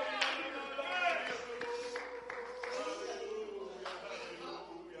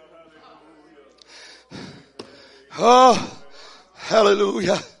 Oh,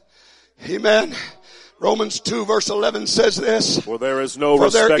 hallelujah. Amen. Romans 2 verse 11 says this. For there is no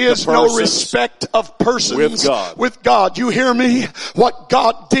respect of persons with God. You hear me? What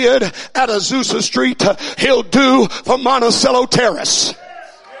God did at Azusa Street, He'll do for Monticello Terrace.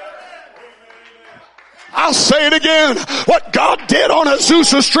 I'll say it again. What God did on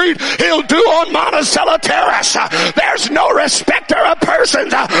Azusa Street, He'll do on Monticello Terrace. There's no respecter of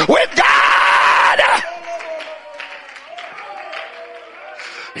persons with God.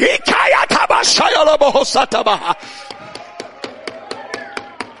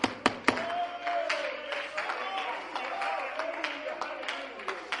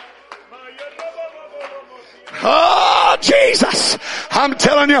 Oh, Jesus. I'm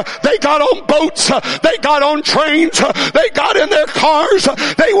telling you, they got on boats, they got on trains, they got in their cars,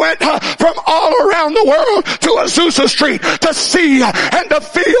 they went from all around the world to Azusa Street to see and to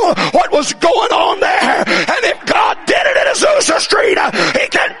feel what was going on there. And if God did it at Azusa Street, He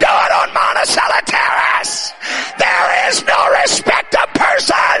can do it on Monticello Terrace. There is no respect of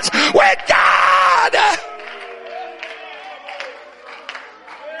persons with God.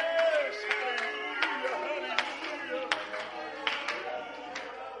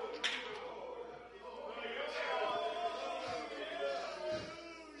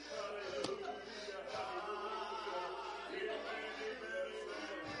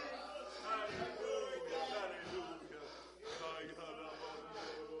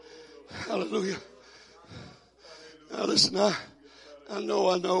 Hallelujah. Now listen, I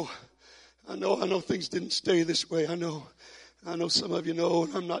know things didn't stay this way. I know some of you know,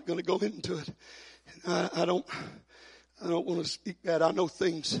 and I'm not going to go into it. I don't want to speak bad. I know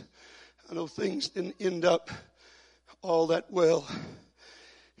things didn't end up all that well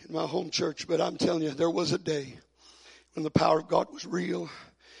in my home church, but I'm telling you, there was a day when the power of God was real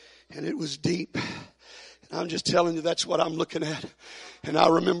and it was deep. And I'm just telling you, that's what I'm looking at. And I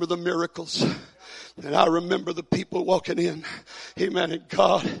remember the miracles. And I remember the people walking in. Amen. And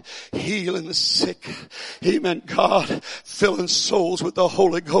God healing the sick. Amen. God filling souls with the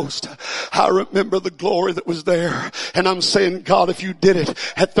Holy Ghost. I remember the glory that was there. And I'm saying, God, if you did it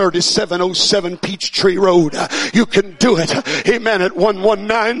at 3707 Peachtree Road, you can do it. Amen. At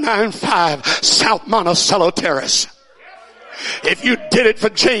 11995 South Monticello Terrace. If you did it for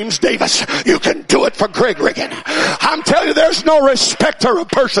James Davis, you can do it for Greg Riggin. I'm telling you, there's no respecter of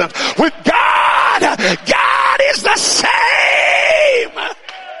persons. With God, God is the same.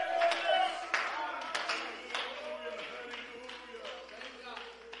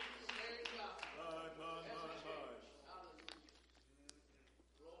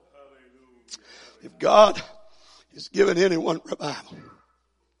 If God is giving anyone revival,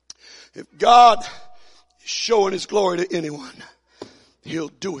 if God is showing His glory to anyone, He'll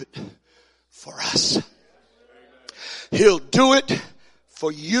do it for us. He'll do it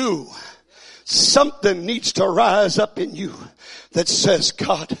for you. Something needs to rise up in you that says,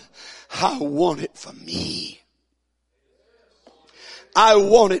 God, I want it for me. I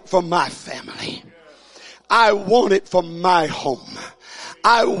want it for my family. I want it for my home.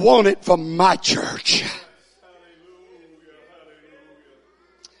 I want it for my church.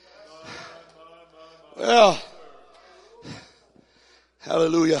 Well,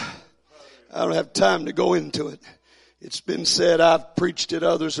 hallelujah. I don't have time to go into it. It's been said, I've preached it,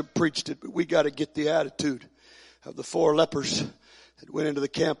 others have preached it, but we got to get the attitude of the 4 lepers that went into the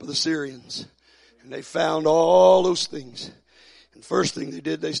camp of the Syrians. And they found all those things. And first thing they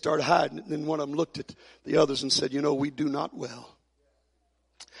did, they started hiding it. And then one of them looked at the others and said, we do not well.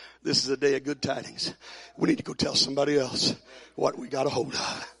 This is a day of good tidings. We need to go tell somebody else what we got a hold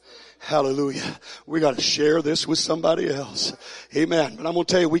of. Hallelujah. We got to share this with somebody else. Amen. But I'm going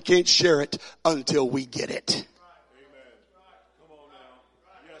to tell you, we can't share it until we get it.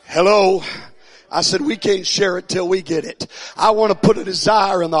 Hello. I said, we can't share it till we get it. I want to put a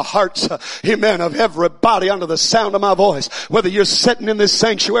desire in the hearts, amen, of everybody under the sound of my voice. Whether you're sitting in this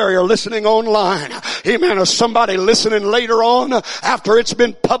sanctuary or listening online, amen, or somebody listening later on after it's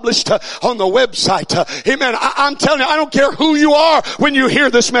been published on the website. Amen. I'm telling you, I don't care who you are when you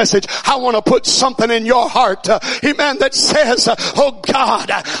hear this message. I want to put something in your heart, amen, that says, oh God,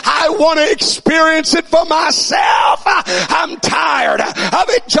 I want to experience it for myself. I'm tired of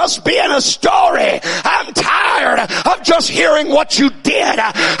it just being a story. I'm tired of just hearing what you did.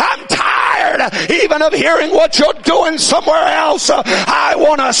 I'm tired even of hearing what you're doing somewhere else. I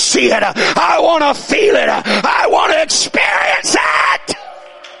want to see it. I want to feel it. I want to experience it.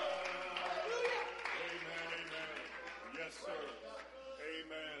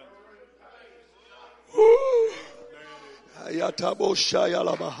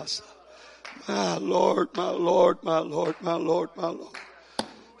 My Lord, my Lord, my Lord, my Lord, my Lord.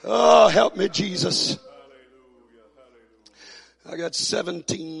 Oh, help me, Jesus. I got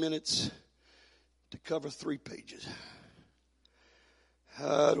 17 minutes to cover 3 pages.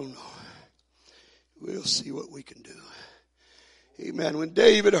 I don't know. We'll see what we can do. Amen. When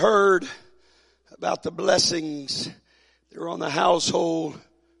David heard about the blessings that were on the household,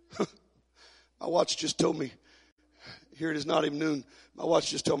 my watch just told me, here it is not even noon. My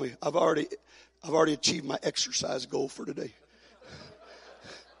watch just told me I've already achieved my exercise goal for today.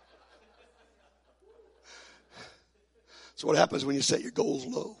 That's what happens when you set your goals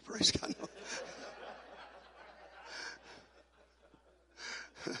low. Praise God.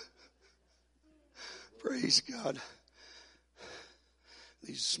 Praise God.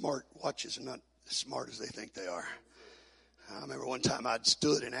 These smart watches are not as smart as they think they are. I remember one time I'd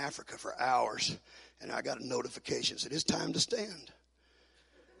stood in Africa for hours and I got a notification that said, it's time to stand.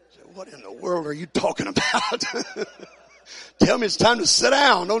 I said, what in the world are you talking about? Tell me it's time to sit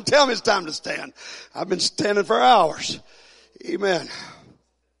down. Don't tell me it's time to stand. I've been standing for hours. Amen.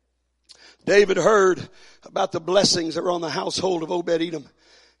 David heard about the blessings that were on the household of Obed-Edom.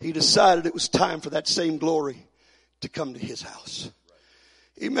 He decided it was time for that same glory to come to his house.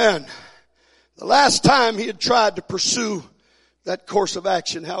 Amen. The last time he had tried to pursue that course of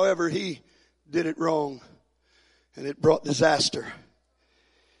action, however, he did it wrong. And it brought disaster.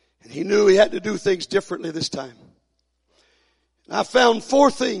 And he knew he had to do things differently this time. And I found 4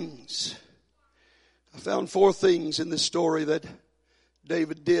 things. I found 4 things in this story that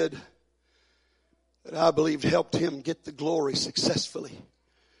David did that I believed helped him get the glory successfully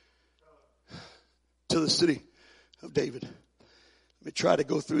to the city of David. Let me try to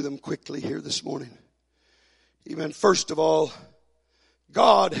go through them quickly here this morning. Amen. First of all,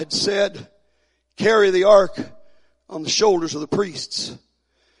 God had said, carry the ark on the shoulders of the priests.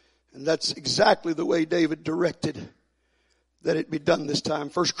 And that's exactly the way David directed that it be done this time.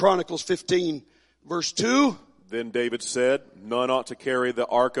 1 Chronicles 15, verse 2. Then David said, none ought to carry the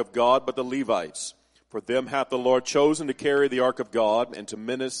ark of God but the Levites. For them hath the Lord chosen to carry the ark of God and to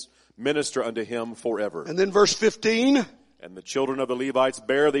minister unto him forever. And then verse 15. And the children of the Levites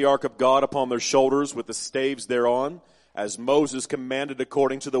bear the ark of God upon their shoulders with the staves thereon, as Moses commanded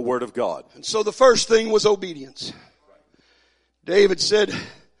according to the word of God. And so the first thing was obedience. David said,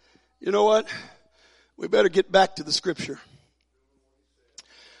 you know what? We better get back to the scripture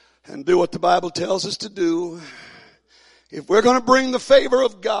and do what the Bible tells us to do. If we're going to bring the favor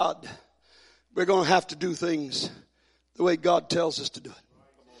of God, we're going to have to do things the way God tells us to do it.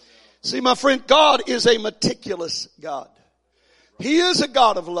 See, my friend, God is a meticulous God. He is a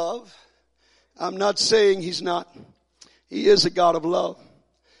God of love. I'm not saying he's not. He is a God of love.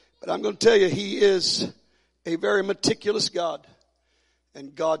 But I'm going to tell you, he is a very meticulous God.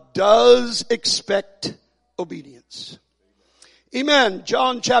 And God does expect obedience. Amen.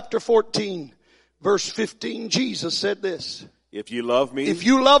 John chapter 14, verse 15, Jesus said this. If you love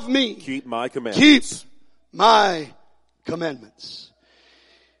me, keep my commandments. Keep my commandments.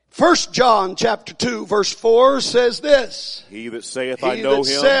 1 John chapter 2 verse 4 says this. He that saith he I know him,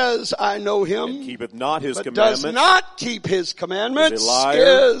 says I know him, and keepeth not his but commandments, does not keep his commandments, is a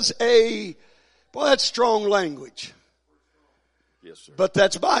liar. Is a, well, that's strong language. Yes, sir. But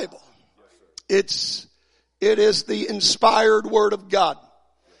that's Bible. Yes, it is the inspired word of God.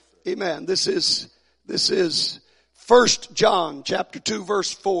 Amen. This is 1 John chapter 2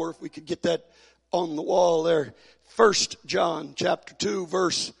 verse 4. If we could get that on the wall there. 1 John chapter 2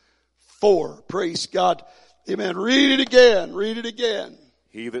 verse 4. Praise God. Amen. Read it again. Read it again.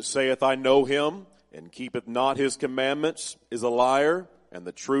 He that saith I know him and keepeth not his commandments is a liar, and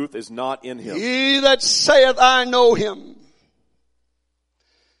the truth is not in him. He that saith I know him,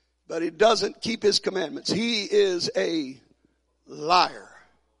 but he doesn't keep his commandments, he is a liar.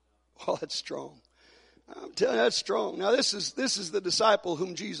 Well, that's strong. I'm telling you, that's strong. Now this is the disciple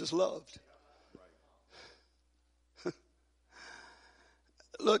whom Jesus loved.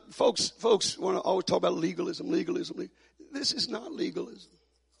 Look, folks want to always talk about legalism. This is not legalism.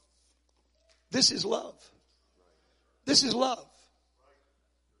 This is love. This is love.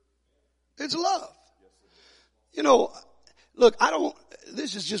 It's love. You know, look,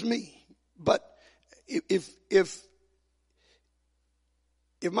 this is just me, but if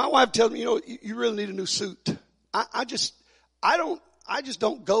my wife tells me, you know, you really need a new suit, I just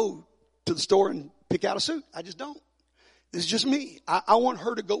don't go to the store and pick out a suit. I just don't. This is just me. I want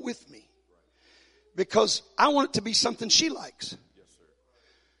her to go with me because I want it to be something she likes.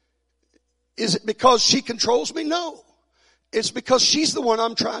 Is it because she controls me? No. It's because she's the one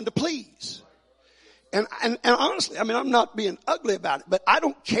I'm trying to please. And honestly, I mean, I'm not being ugly about it, but I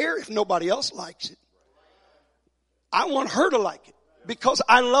don't care if nobody else likes it. I want her to like it because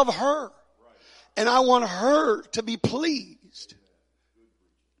I love her and I want her to be pleased.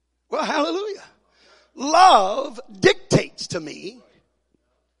 Well, hallelujah. Love dictates to me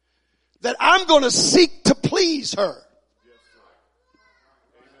that I'm going to seek to please her.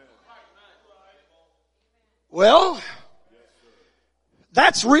 Well,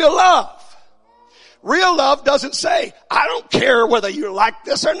 that's real love. Real love doesn't say, I don't care whether you like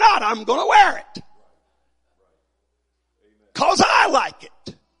this or not, I'm going to wear it. 'Cause I like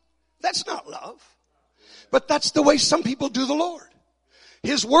it. That's not love. But that's the way some people do the Lord.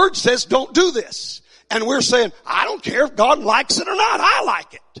 His word says don't do this. And we're saying, I don't care if God likes it or not, I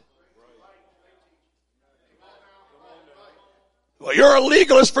like it. Well, you're a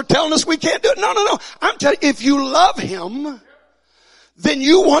legalist for telling us we can't do it. No. I'm telling you, if you love him, then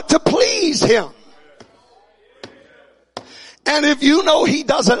you want to please him. And if you know he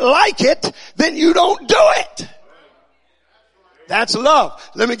doesn't like it, then you don't do it. That's love.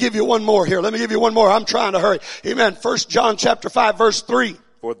 Let me give you one more here. I'm trying to hurry. Amen. 1 John chapter 5 verse 3.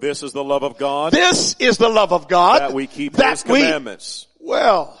 For this is the love of God. This is the love of God. That we keep his commandments.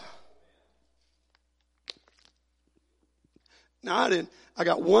 Well. Now I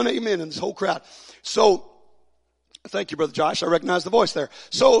got one amen in this whole crowd. So, thank you, Brother Josh. I recognize the voice there.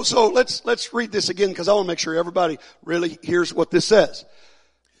 So let's read this again because I want to make sure everybody really hears what this says.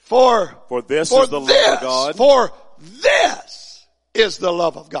 For this is the love of God. For this is the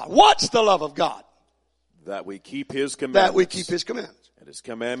love of God. What's the love of God? That we keep his commandments. That we keep his commandments. And his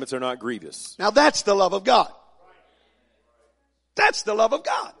commandments are not grievous. Now that's the love of God. That's the love of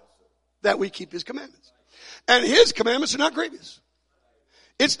God. That we keep his commandments. And his commandments are not grievous.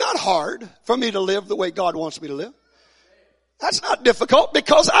 It's not hard for me to live the way God wants me to live. That's not difficult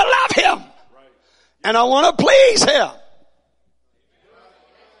because I love him. And I want to please him.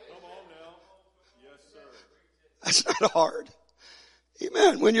 That's not hard.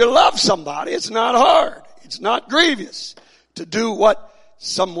 Amen. When you love somebody, it's not hard. It's not grievous to do what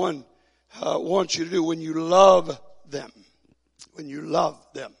someone wants you to do when you love them. When you love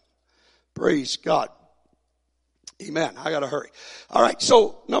them. Praise God. Amen. I gotta hurry. All right.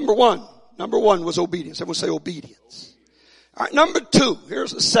 So number one was obedience. Everyone say obedience. All right. Number 2.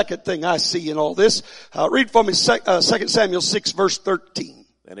 Here's the second thing I see in all this. Read for me 2 Samuel 6 verse 13.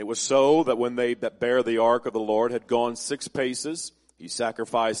 And it was so that when they that bare the ark of the Lord had gone 6 paces, he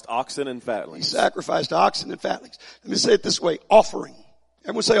sacrificed oxen and fatlings. Let me say it this way. Offering.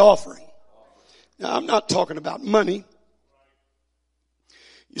 Everyone say offering. Now I'm not talking about money.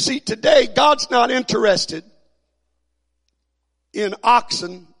 You see, today God's not interested in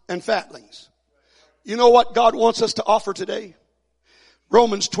oxen and fatlings. You know what God wants us to offer today?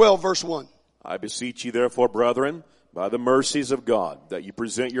 Romans 12 verse 1. I beseech you therefore, brethren, by the mercies of God, that you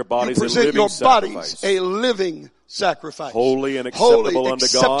present your bodies a living sacrifice. Holy and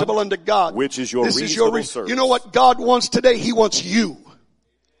acceptable unto God, which is your reasonable service. You know what God wants today? He wants you.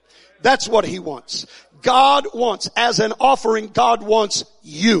 That's what he wants. God wants, as an offering, God wants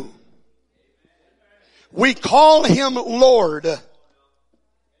you. We call him Lord.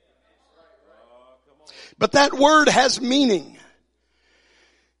 But that word has meaning.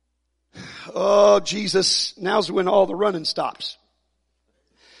 Oh, Jesus, now's when all the running stops.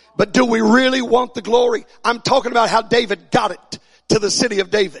 But do we really want the glory? I'm talking about how David got it to the city of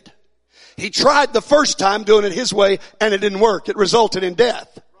David. He tried the first time doing it his way and it didn't work. It resulted in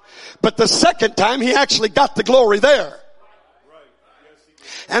death. But the second time he actually got the glory there.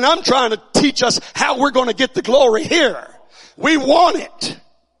 And I'm trying to teach us how we're going to get the glory here. We want it.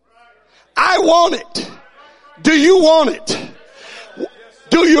 I want it. Do you want it?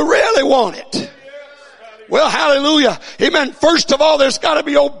 Do you really want it? Well, hallelujah. Amen. First of all, there's got to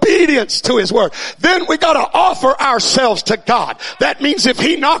be obedience to His word. Then we got to offer ourselves to God. That means if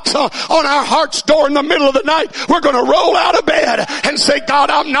He knocks on our heart's door in the middle of the night, we're going to roll out of bed and say, God,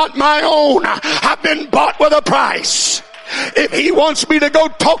 I'm not my own. I've been bought with a price. If He wants me to go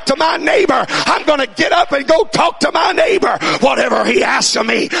talk to my neighbor, I'm going to get up and go talk to my neighbor. Whatever He asks of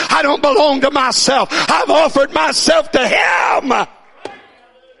me, I don't belong to myself. I've offered myself to Him.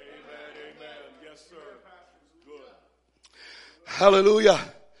 Hallelujah.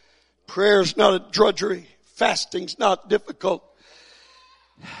 Prayer's not a drudgery. Fasting's not difficult.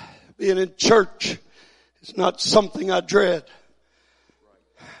 Being in church is not something I dread,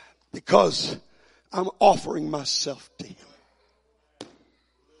 because I'm offering myself to Him.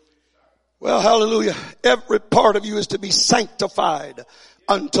 Well, hallelujah. Every part of you is to be sanctified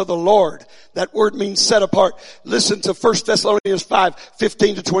unto the Lord. That word means set apart. Listen to 1 Thessalonians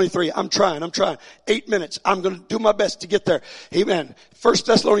 5:15-23. I'm trying. 8 minutes. I'm going to do my best to get there. Amen. 1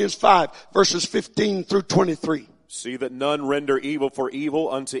 Thessalonians 5 verses 15 through 23. See that none render evil for evil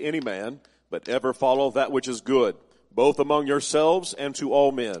unto any man, but ever follow that which is good, both among yourselves and to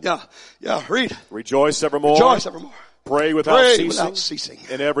all men. Yeah, read. Rejoice evermore. Rejoice evermore. Pray without ceasing.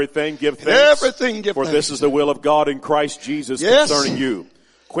 In everything give thanks. For this is the will of God in Christ Jesus concerning you.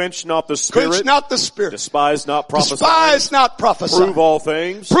 Quench not the Spirit. Quench not the Spirit. Despise not prophesying. Despise not prophesying. Prove all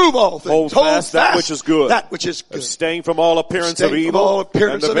things. Prove all things. Hold fast that which is good. That which is good. Abstain from all appearance of evil.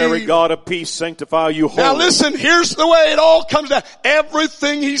 And the very God of peace sanctify you wholly. Now listen, here's the way it all comes down.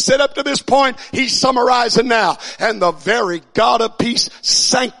 Everything He said up to this point, He's summarizing now. And the very God of peace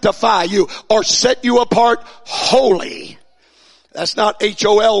sanctify you, or set you apart wholly. That's not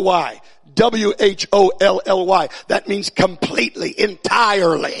H-O-L-Y. W-H-O-L-L-Y. That means completely,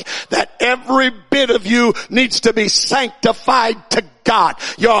 entirely. That every bit of you needs to be sanctified to God.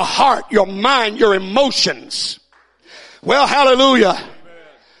 Your heart, your mind, your emotions. Well, hallelujah. Amen.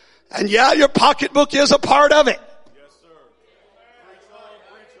 And yeah, your pocketbook is a part of it. Yes, sir.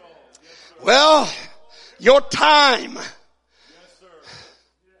 Well, your time.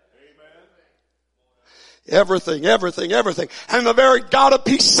 Everything. And the very God of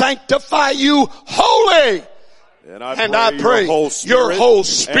peace sanctify you wholly. And I pray your whole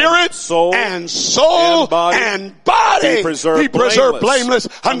spirit and soul and body be preserved blameless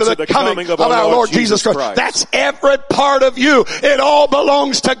unto the coming of our Lord Jesus Christ. That's every part of you. It all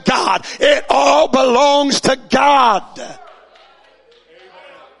belongs to God. It all belongs to God.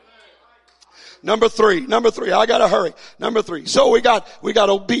 Number three. I gotta hurry. Number 3. So we got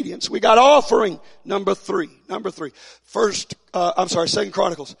obedience. We got offering. Number 3. 2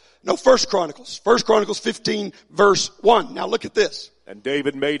 Chronicles. No, 1 Chronicles. 1 Chronicles 15 verse 1. Now look at this. And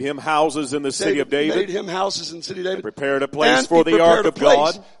David made him houses in the city of David. Made him houses in the city of David. And prepared a place for the ark of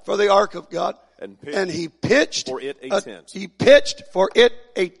God. For the ark of God. And he pitched for it a tent. He pitched for it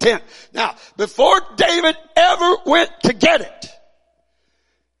a tent. Now, before David ever went to get it,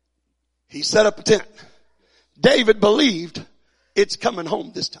 he set up a tent. David believed it's coming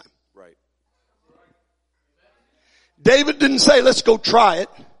home this time. Right. David didn't say, let's go try it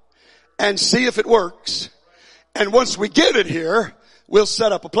and see if it works. And once we get it here, we'll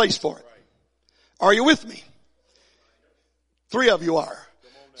set up a place for it. Are you with me? 3 of you are.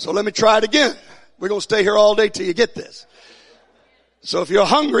 So let me try it again. We're going to stay here all day till you get this. So if you're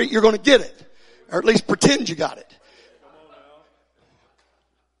hungry, you're going to get it. Or at least pretend you got it.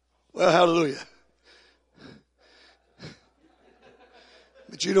 Well, hallelujah.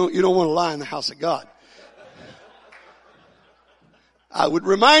 But you don't want to lie in the house of God. I would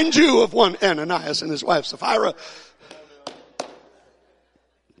remind you of one Ananias and his wife Sapphira.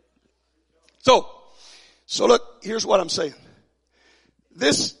 So look, here's what I'm saying.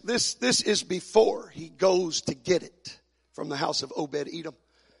 This is before he goes to get it from the house of Obed-Edom.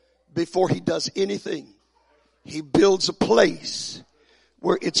 Before he does anything, he builds a place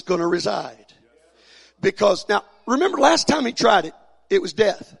where it's going to reside. Because now, remember last time he tried it, it was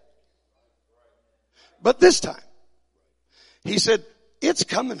death. But this time, he said, it's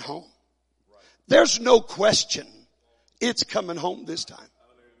coming home. There's no question. It's coming home this time.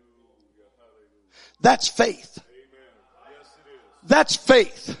 That's faith. That's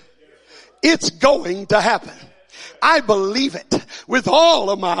faith. It's going to happen. I believe it with all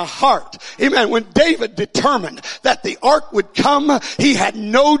of my heart. Amen. When David determined that the ark would come, he had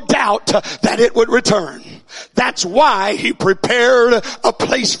no doubt that it would return. That's why he prepared a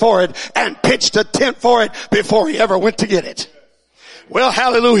place for it and pitched a tent for it before he ever went to get it. Well,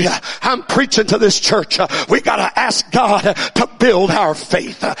 hallelujah. I'm preaching to this church. We gotta ask God to build our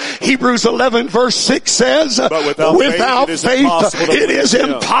faith. Hebrews 11 verse 6 says, but without faith it is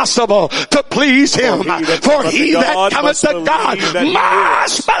impossible to please Him. For he that cometh to God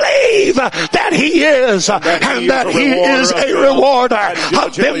must believe that He is, and that He is a rewarder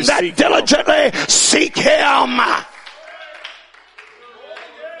of them that diligently seek Him.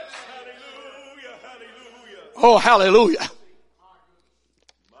 Oh, hallelujah.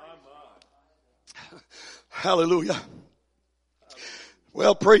 Hallelujah.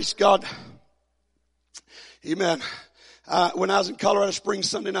 Well, praise God. Amen. When I was in Colorado Springs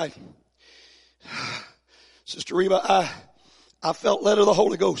Sunday night, Sister Reba, I felt led of the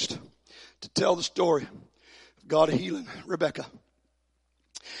Holy Ghost to tell the story of God healing Rebecca.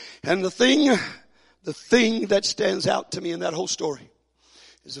 And the thing that stands out to me in that whole story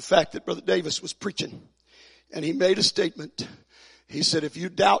is the fact that Brother Davis was preaching, and he made a statement. He said, if you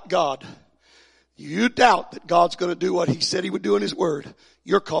doubt God, you doubt that God's going to do what He said He would do in His Word,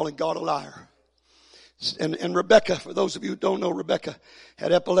 you're calling God a liar. And Rebecca, for those of you who don't know, Rebecca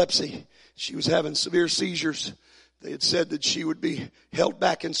had epilepsy. She was having severe seizures. They had said that she would be held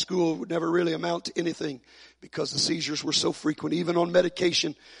back in school, would never really amount to anything because the seizures were so frequent. Even on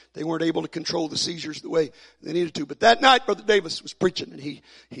medication, they weren't able to control the seizures the way they needed to. But that night, Brother Davis was preaching, and he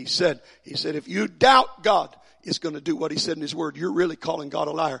said, if you doubt God is going to do what He said in His Word, you're really calling God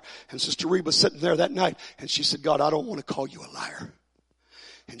a liar. And Sister Reba was sitting there that night, and she said, God, I don't want to call you a liar.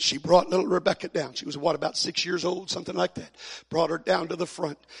 And she brought little Rebecca down. She was about 6 years old, something like that. Brought her down to the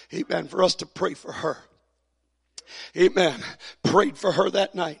front. Amen. For us to pray for her. Amen. Prayed for her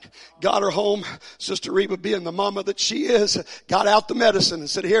that night. Got her home. Sister Reba, being the mama that she is, got out the medicine and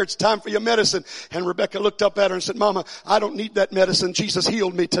said, here, it's time for your medicine. And Rebecca looked up at her and said, Mama, I don't need that medicine. Jesus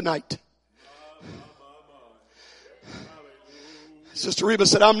healed me tonight. Sister Reba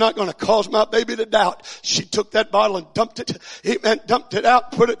said, I'm not going to cause my baby to doubt. She took that bottle and dumped it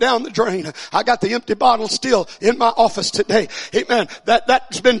out, put it down the drain. I got the empty bottle still in my office today. Amen.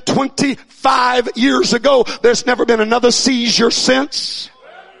 That's been 25 years ago. There's never been another seizure since.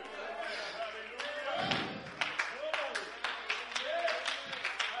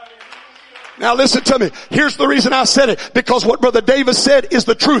 Now listen to me. Here's the reason I said it. Because what Brother Davis said is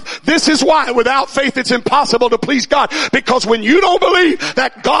the truth. This is why without faith it's impossible to please God. Because when you don't believe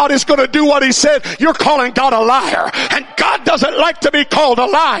that God is going to do what He said, you're calling God a liar. And God doesn't like to be called a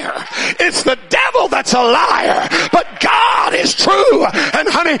liar. It's the devil that's a liar. But God is true. And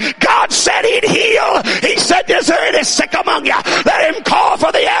honey, God said He'd heal. He said, is there any sick among you? Let him call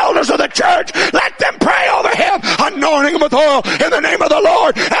for the elders of the church. Let them pray over him, anointing him with oil in the name of the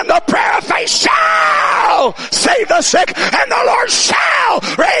Lord. And the prayer of faith shall save the sick, and the Lord shall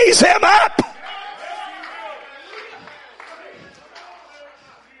raise him up.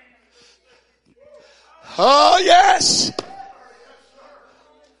 Oh, yes.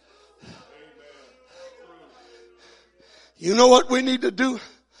 You know what we need to do?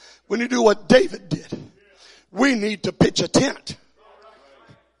 We need to do what David did. We need to pitch a tent.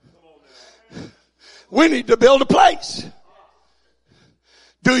 We need to build a place.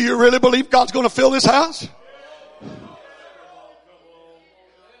 Do you really believe God's going to fill this house?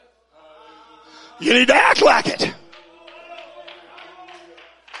 You need to act like it.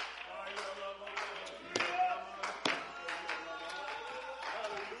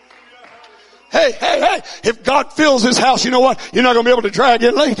 Hey, if God fills this house, you know what? You're not going to be able to drag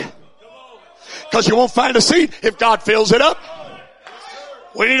in late. Because you won't find a seat if God fills it up.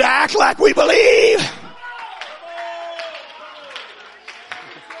 We need to act like we believe.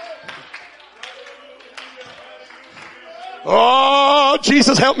 Oh,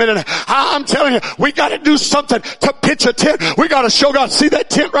 Jesus, help me tonight. I'm telling you, we got to do something to pitch a tent. We got to show God. See that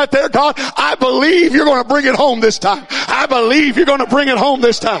tent right there, God? I believe you're going to bring it home this time. I believe you're going to bring it home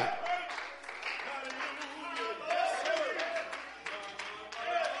this time.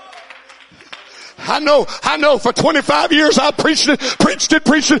 I know for 25 years I preached it,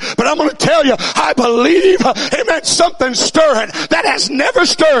 but I'm going to tell you, I believe, amen, something's stirring that has never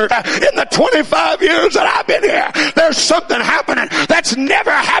stirred in the 25 years that I've been here. There's something happening that's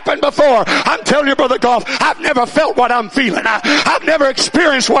never happened before. I'm telling you, Brother Goff, I've never felt what I'm feeling. I've never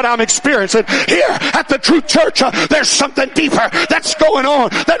experienced what I'm experiencing. Here at the Truth Church, there's something deeper that's going on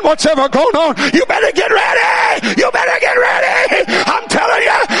than what's ever going on. You better get ready. You better get ready. I'm telling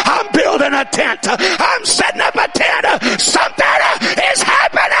you, I'm building a tent. I'm setting up a tent. Something is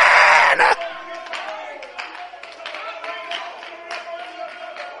happening.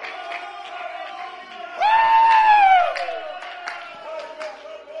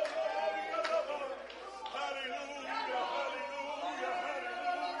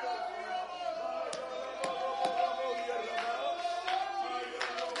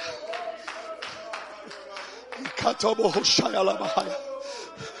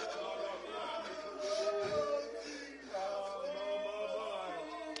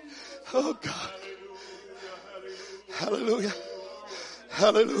 Oh God. Hallelujah.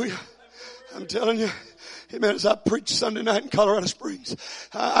 Hallelujah. I'm telling you. Amen. As I preached Sunday night in Colorado Springs,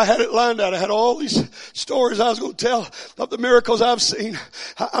 I had it lined out. I had all these stories I was going to tell of the miracles I've seen.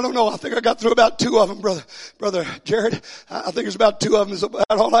 I don't know. I think I got through about 2 of them, Brother Jared. I think it's about 2 of them is about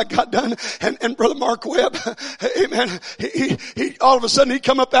all I got done. And Brother Mark Webb, amen. He all of a sudden he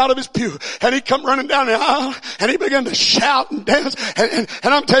come up out of his pew and he come running down the aisle and he began to shout and dance. And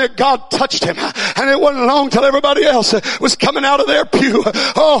I'm telling you, God touched him. And it wasn't long till everybody else was coming out of their pew.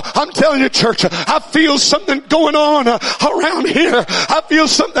 Oh, I'm telling you, church, I feel something going on around here. I feel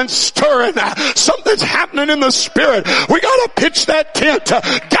something stirring. Something's happening in the spirit. We gotta pitch that tent.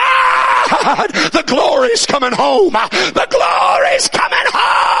 God, the glory's coming home. The glory's coming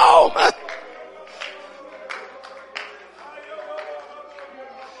home.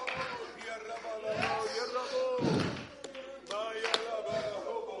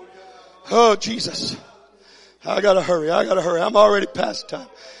 Oh, Jesus. I gotta hurry. I'm already past time.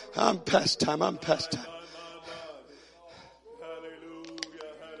 I'm past time.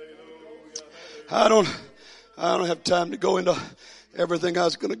 I don't have time to go into everything I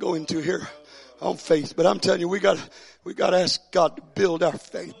was going to go into here on faith, but I'm telling you, we got to ask God to build our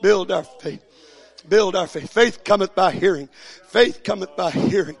faith. Faith cometh by hearing. Faith cometh by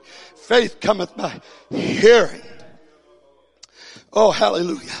hearing. Faith cometh by hearing. Oh,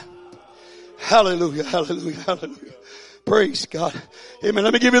 hallelujah. Hallelujah. Hallelujah. Hallelujah. Praise God. Amen.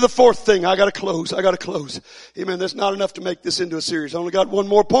 Let me give you the 4th thing. I gotta close. Amen. There's not enough to make this into a series. I only got one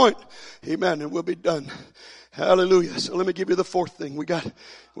more point. Amen. And we'll be done. Hallelujah. So let me give you the 4th thing. We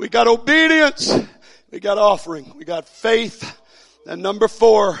got obedience. We got offering. We got faith. And number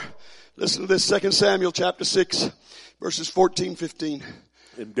 4, listen to this, 2 Samuel chapter 6, verses 14, 15.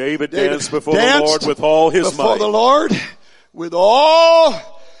 And David danced before the Lord with all his might. Before the Lord with all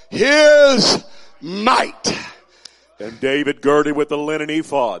his might. And David girded with the linen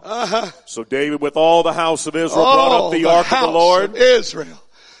ephod. So David with all the house of Israel brought up the ark of the Lord. Israel.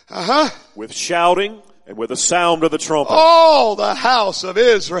 With shouting and with the sound of the trumpet. All the house of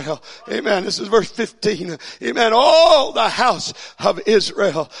Israel. Amen. This is verse 15. Amen. All the house of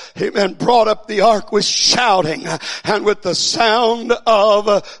Israel. Amen. Brought up the ark with shouting and with the sound of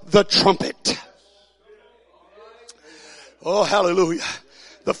the trumpet. Oh, hallelujah.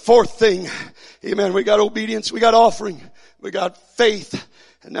 The 4th thing. Amen. We got obedience. We got offering. We got faith.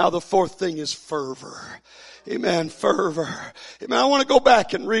 And now the 4th thing is fervor. Amen. Fervor. Amen. I want to go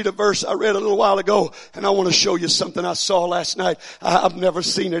back and read a verse I read a little while ago, and I want to show you something I saw last night. I've never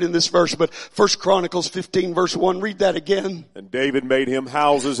seen it in this verse, but 1 Chronicles 15 verse 1. Read that again. And David made him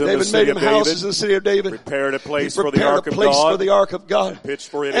houses in the city of David. Prepared a place for the ark of God. And pitched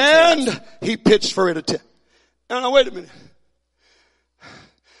for it a tent. And he pitched for it a tent. Now wait a minute.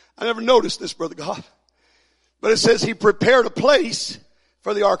 I never noticed this, Brother God. But it says he prepared a place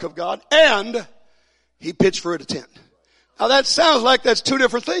for the ark of God and he pitched for it a tent. Now that sounds like that's 2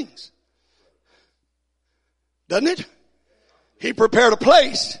 different things. Doesn't it? He prepared a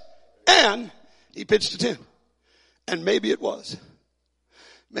place and he pitched a tent. And maybe it was.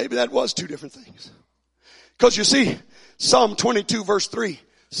 Maybe that was 2 different things. Because you see, Psalm 22 verse 3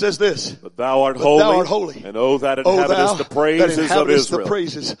 says this. But thou art holy, and O that inhabitest the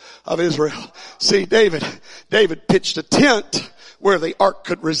praises of Israel. See, David pitched a tent where the ark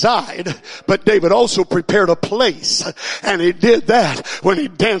could reside, but David also prepared a place, and he did that when he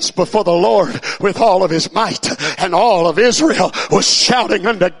danced before the Lord with all of his might, and all of Israel was shouting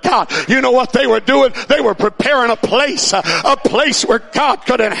unto God. You know what they were doing? They were preparing a place where God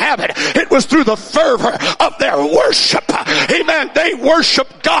could inhabit. It was through the fervor of their worship. Amen. They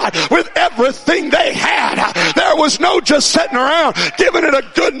worshiped God with everything they had. There was no just sitting around giving it a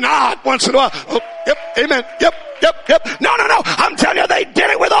good nod once in a while. Oh, yep, amen, yep. No. I'm telling you, they did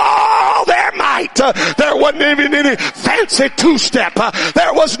it with all their might. There wasn't even any fancy 2-step.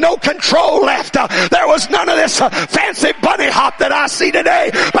 There was no control left. There was none of this fancy bunny hop that I see today.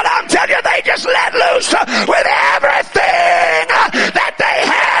 But I'm telling you, they just let loose with everything that they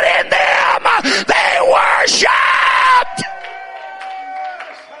had in them. They worshiped.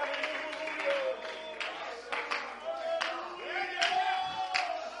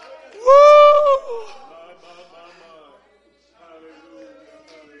 Woo!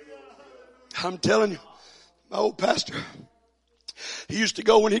 I'm telling you, my old pastor, he used to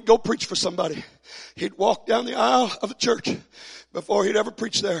go when he'd go preach for somebody. He'd walk down the aisle of the church before he'd ever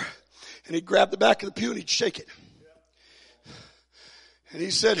preach there. And he'd grab the back of the pew and he'd shake it. And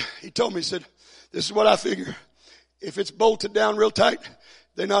he told me, this is what I figure. if it's bolted down real tight,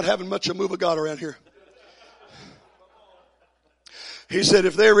 they're not having much of a move of God around here. He said,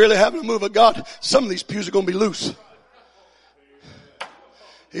 if they're really having a move of God, some of these pews are going to be loose.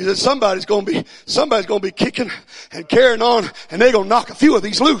 He said, somebody's going to be kicking and carrying on, and they're going to knock a few of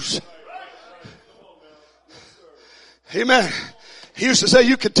these loose. Amen. He used to say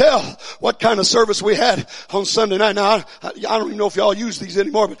you could tell what kind of service we had on Sunday night. Now, I don't even know if y'all use these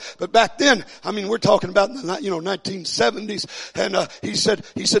anymore, but back then, I mean, we're talking about in the 1970s. And he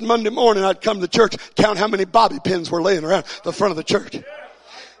said Monday morning I'd come to the church, count how many bobby pins were laying around the front of the church.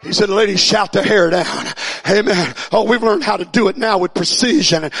 He said, ladies, shout their hair down. Amen. Oh, we've learned how to do it now with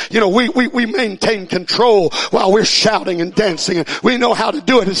precision. And, we maintain control while we're shouting and dancing. And we know how to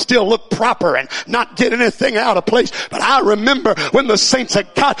do it and still look proper and not get anything out of place. But I remember when the saints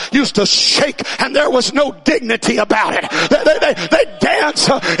of God used to shake and there was no dignity about it. They'd dance.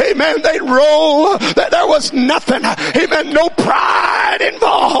 Amen. They'd roll. There was nothing. Amen. No pride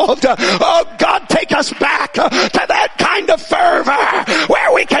involved. Oh, God, take us back to that kind of fervor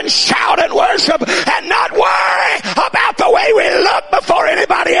where we can shout and worship and not worry about the way we look before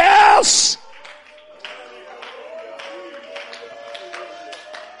anybody else.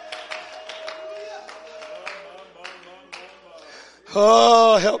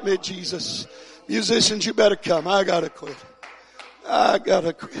 Oh, help me, Jesus. Musicians, you better come. I gotta quit.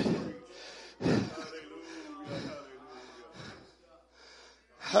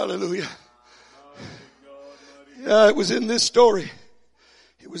 Hallelujah. Yeah, it was in this story.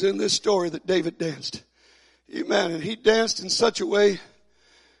 It was in this story that David danced. Amen. And he danced in such a way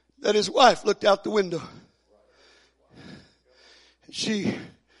that his wife looked out the window. And she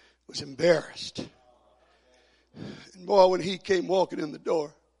was embarrassed. And boy, when he came walking in the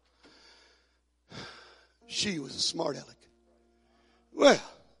door, she was a smart aleck. Well,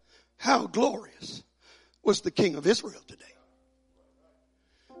 how glorious was the king of Israel today.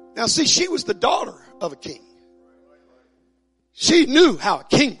 Now see, she was the daughter of a king. She knew how a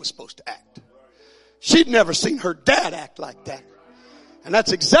king was supposed to act. She'd never seen her dad act like that. And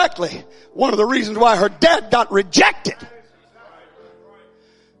that's exactly one of the reasons why her dad got rejected.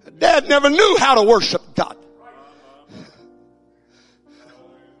 Her dad never knew how to worship God.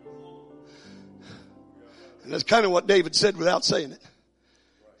 And that's kind of what David said without saying it.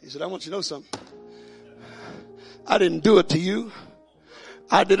 He said, I want you to know something. I didn't do it to you.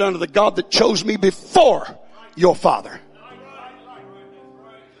 I did unto the God that chose me before your father.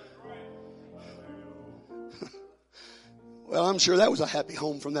 Well, I'm sure that was a happy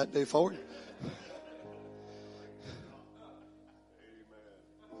home from that day forward.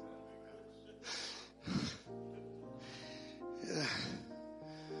 Yeah.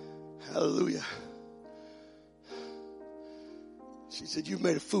 Hallelujah. She said, you've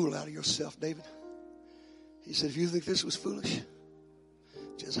made a fool out of yourself, David. He said, if you think this was foolish,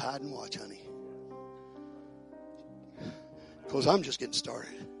 just hide and watch, honey. Because I'm just getting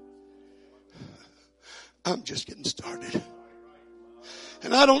started. I'm just getting started.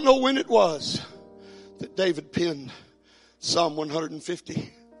 And I don't know when it was that David penned Psalm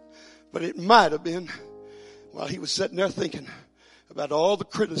 150. But it might have been while he was sitting there thinking about all the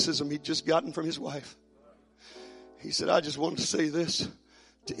criticism he'd just gotten from his wife. He said, I just want to say this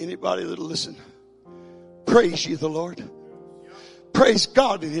to anybody that'll listen. Praise ye the Lord. Praise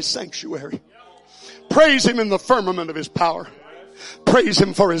God in his sanctuary. Praise him in the firmament of his power. Praise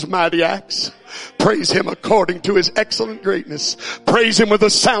him for his mighty acts. Praise him according to his excellent greatness. Praise him with the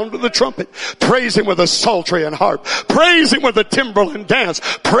sound of the trumpet. Praise him with the psaltery and harp. Praise him with the timbrel and dance.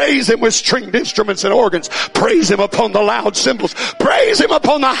 Praise him with stringed instruments and organs. Praise him upon the loud cymbals. Praise him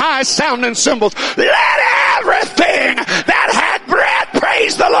upon the high sounding cymbals. Let everything that hath breath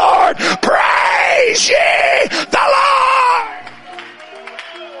praise the Lord. Praise ye the Lord.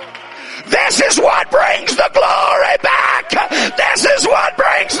 This is what brings the glory back. This is what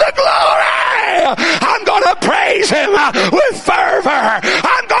brings the glory. I'm going to praise him with fervor.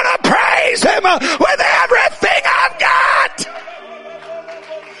 I'm going to praise him with everything I've got.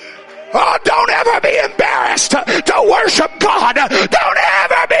 Oh, don't ever be embarrassed to worship God. Don't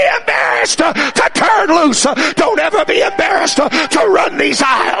ever be embarrassed to turn loose. Don't ever be embarrassed to run these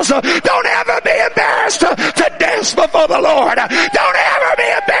aisles. Don't ever be embarrassed to dance before the Lord. Don't ever be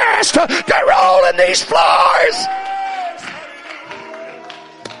embarrassed to roll in these floors.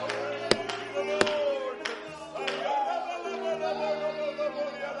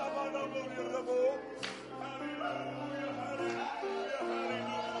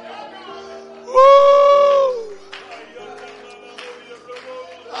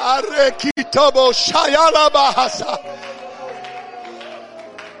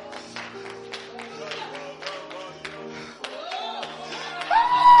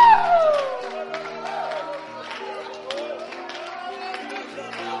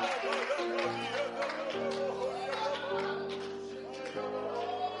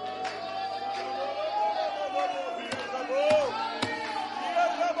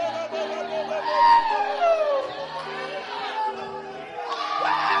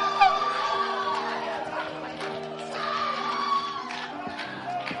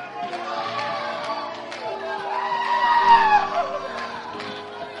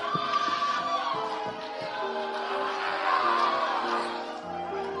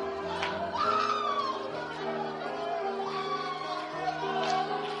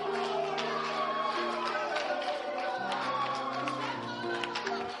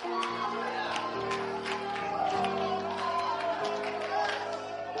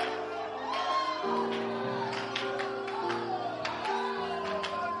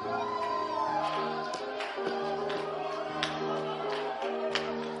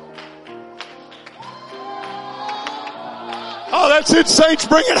 Oh, that's it, saints.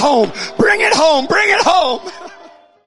 Bring it home. Bring it home. Bring it home.